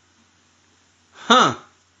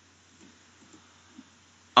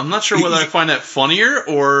 I'm not sure whether I find that funnier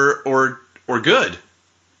or good.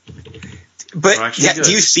 But Or actually yeah, good.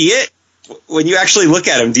 do you see it? When you actually look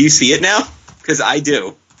at him, do you see it now? Because I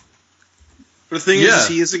do. The thing Yeah. is,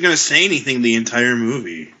 he isn't going to say anything the entire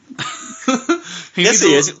movie. Yes,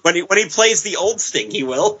 he is. When he plays the old Sting, he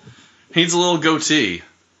will. He needs a little goatee.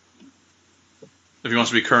 If he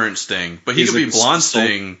wants to be current Sting. But he He's could be like blonde assault-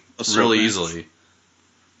 Sting assault really match. easily.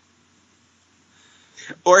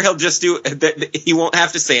 Or he'll just do. He won't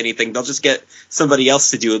have to say anything. They'll just get somebody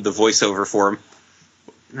else to do the voiceover for him.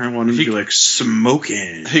 I want him to be like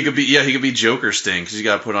smoking. He could be Joker Sting because you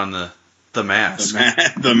got to put on the mask.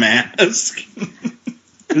 The mask.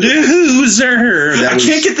 Loser. I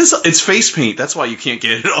can't get this. It's face paint. That's why you can't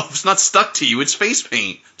get it off. It's not stuck to you. It's face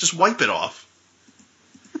paint. Just wipe it off.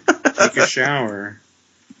 Take a shower.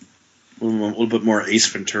 A little bit more Ace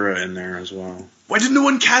Ventura in there as well. Why did no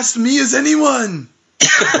one cast me as anyone?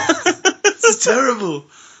 This is terrible.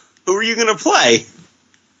 Who are you going to play?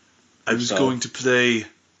 I was going to play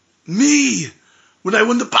me when I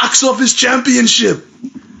won the box office championship.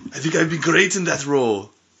 I think I'd be great in that role.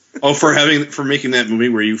 Oh, for making that movie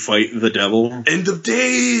where you fight the devil. End of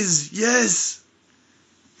Days, yes.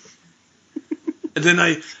 And then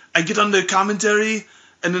I get on the commentary,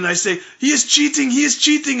 and then I say, he is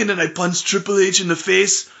cheating, and then I punch Triple H in the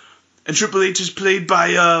face, and Triple H is played by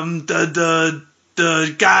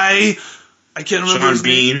the guy, I can't remember Sean his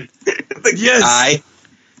name. Bean. Yes.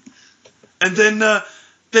 And then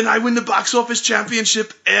I win the box office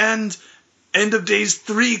championship, and End of Days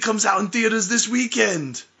 3 comes out in theaters this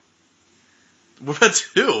weekend. What about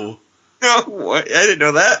 2? No, what? I didn't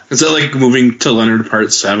know that. Is that like moving to Leonard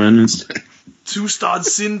Part 7 instead? 2-starred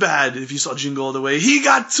Sinbad, if you saw Jingle All the Way. He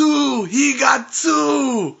got 2! He got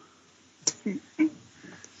 2!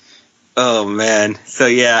 Oh, man. So,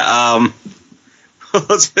 yeah, we'll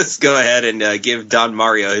just go ahead and give Don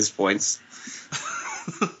Mario his points.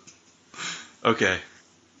 Okay.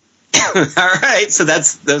 All right, so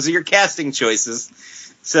those are your casting choices.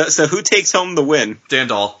 So who takes home the win? Dan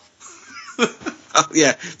Dahl. Oh,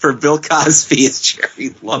 yeah, for Bill Cosby, it's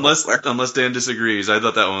Jerry Lawler. Unless Dan disagrees. I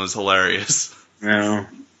thought that one was hilarious. No.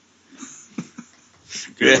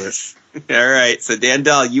 Yes. All right, so Dan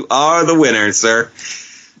Dahl, you are the winner, sir.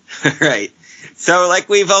 All right. So like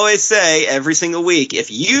we've always say every single week, if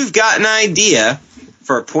you've got an idea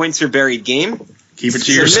for a Points or Buried game, Keep it to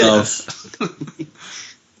submit yourself.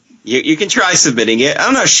 You can try submitting it. I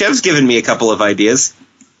don't know, Shev's given me a couple of ideas.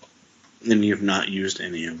 And you have not used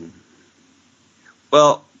any of them.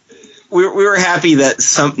 Well, we were happy that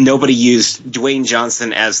nobody used Dwayne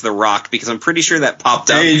Johnson as The Rock, because I'm pretty sure that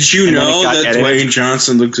popped up. Hey, did you and then it know got that edited. Dwayne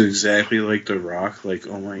Johnson looks exactly like The Rock? Like,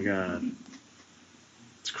 oh my god.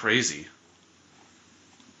 It's crazy.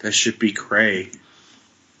 That should be cray.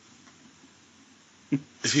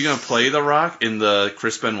 Is he going to play The Rock in the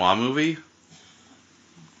Chris Benoit movie?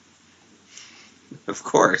 Of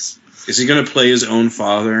course. Is he going to play his own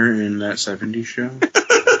father in that 70s show?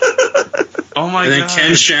 Oh my And then god.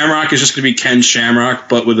 Ken Shamrock is just going to be Ken Shamrock,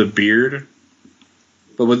 but with a beard?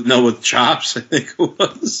 But with chops, I think it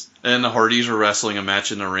was. And the Hardys were wrestling a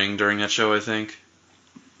match in the ring during that show, I think.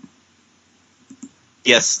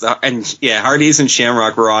 Yes, and yeah, Hardys and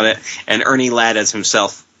Shamrock were on it, and Ernie Ladd as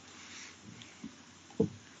himself.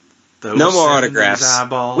 Those No more 70s autographs.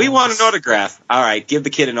 eyeballs. We want an autograph. All right, give the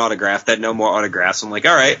kid an autograph. That no more autographs. I'm like,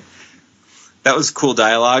 all right. That was cool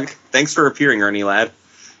dialogue. Thanks for appearing, Ernie Ladd.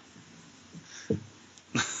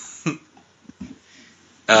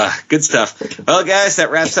 Good stuff. Well, guys, that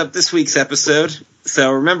wraps up this week's episode.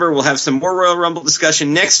 So remember, we'll have some more Royal Rumble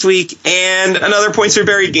discussion next week and another Points Are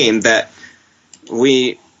Buried game that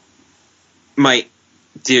we might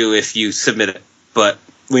do if you submit it, but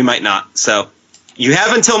we might not. So you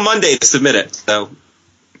have until Monday to submit it. So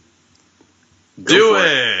do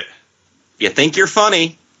it. You think you're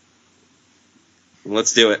funny?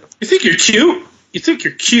 Let's do it. You think you're cute? You think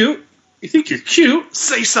you're cute? You think you're cute?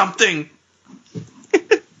 Say something.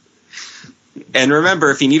 And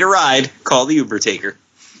remember, if you need a ride, call the Uber taker.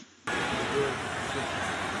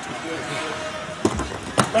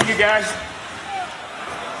 Thank you, guys.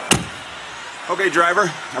 Okay, driver,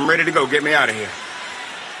 I'm ready to go. Get me out of here.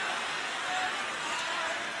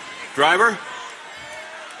 Driver?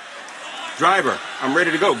 Driver, I'm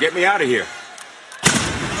ready to go. Get me out of here.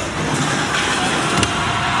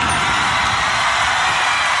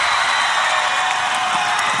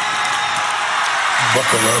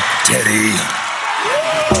 Buckle up, Teddy.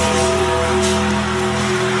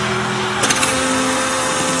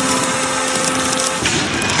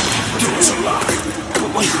 Door's unlocked.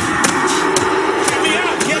 Come on. Get me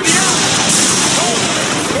out! Get me out!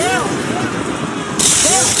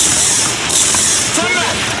 Come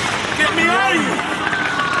back! Get me out of here!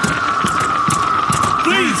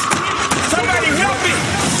 Please!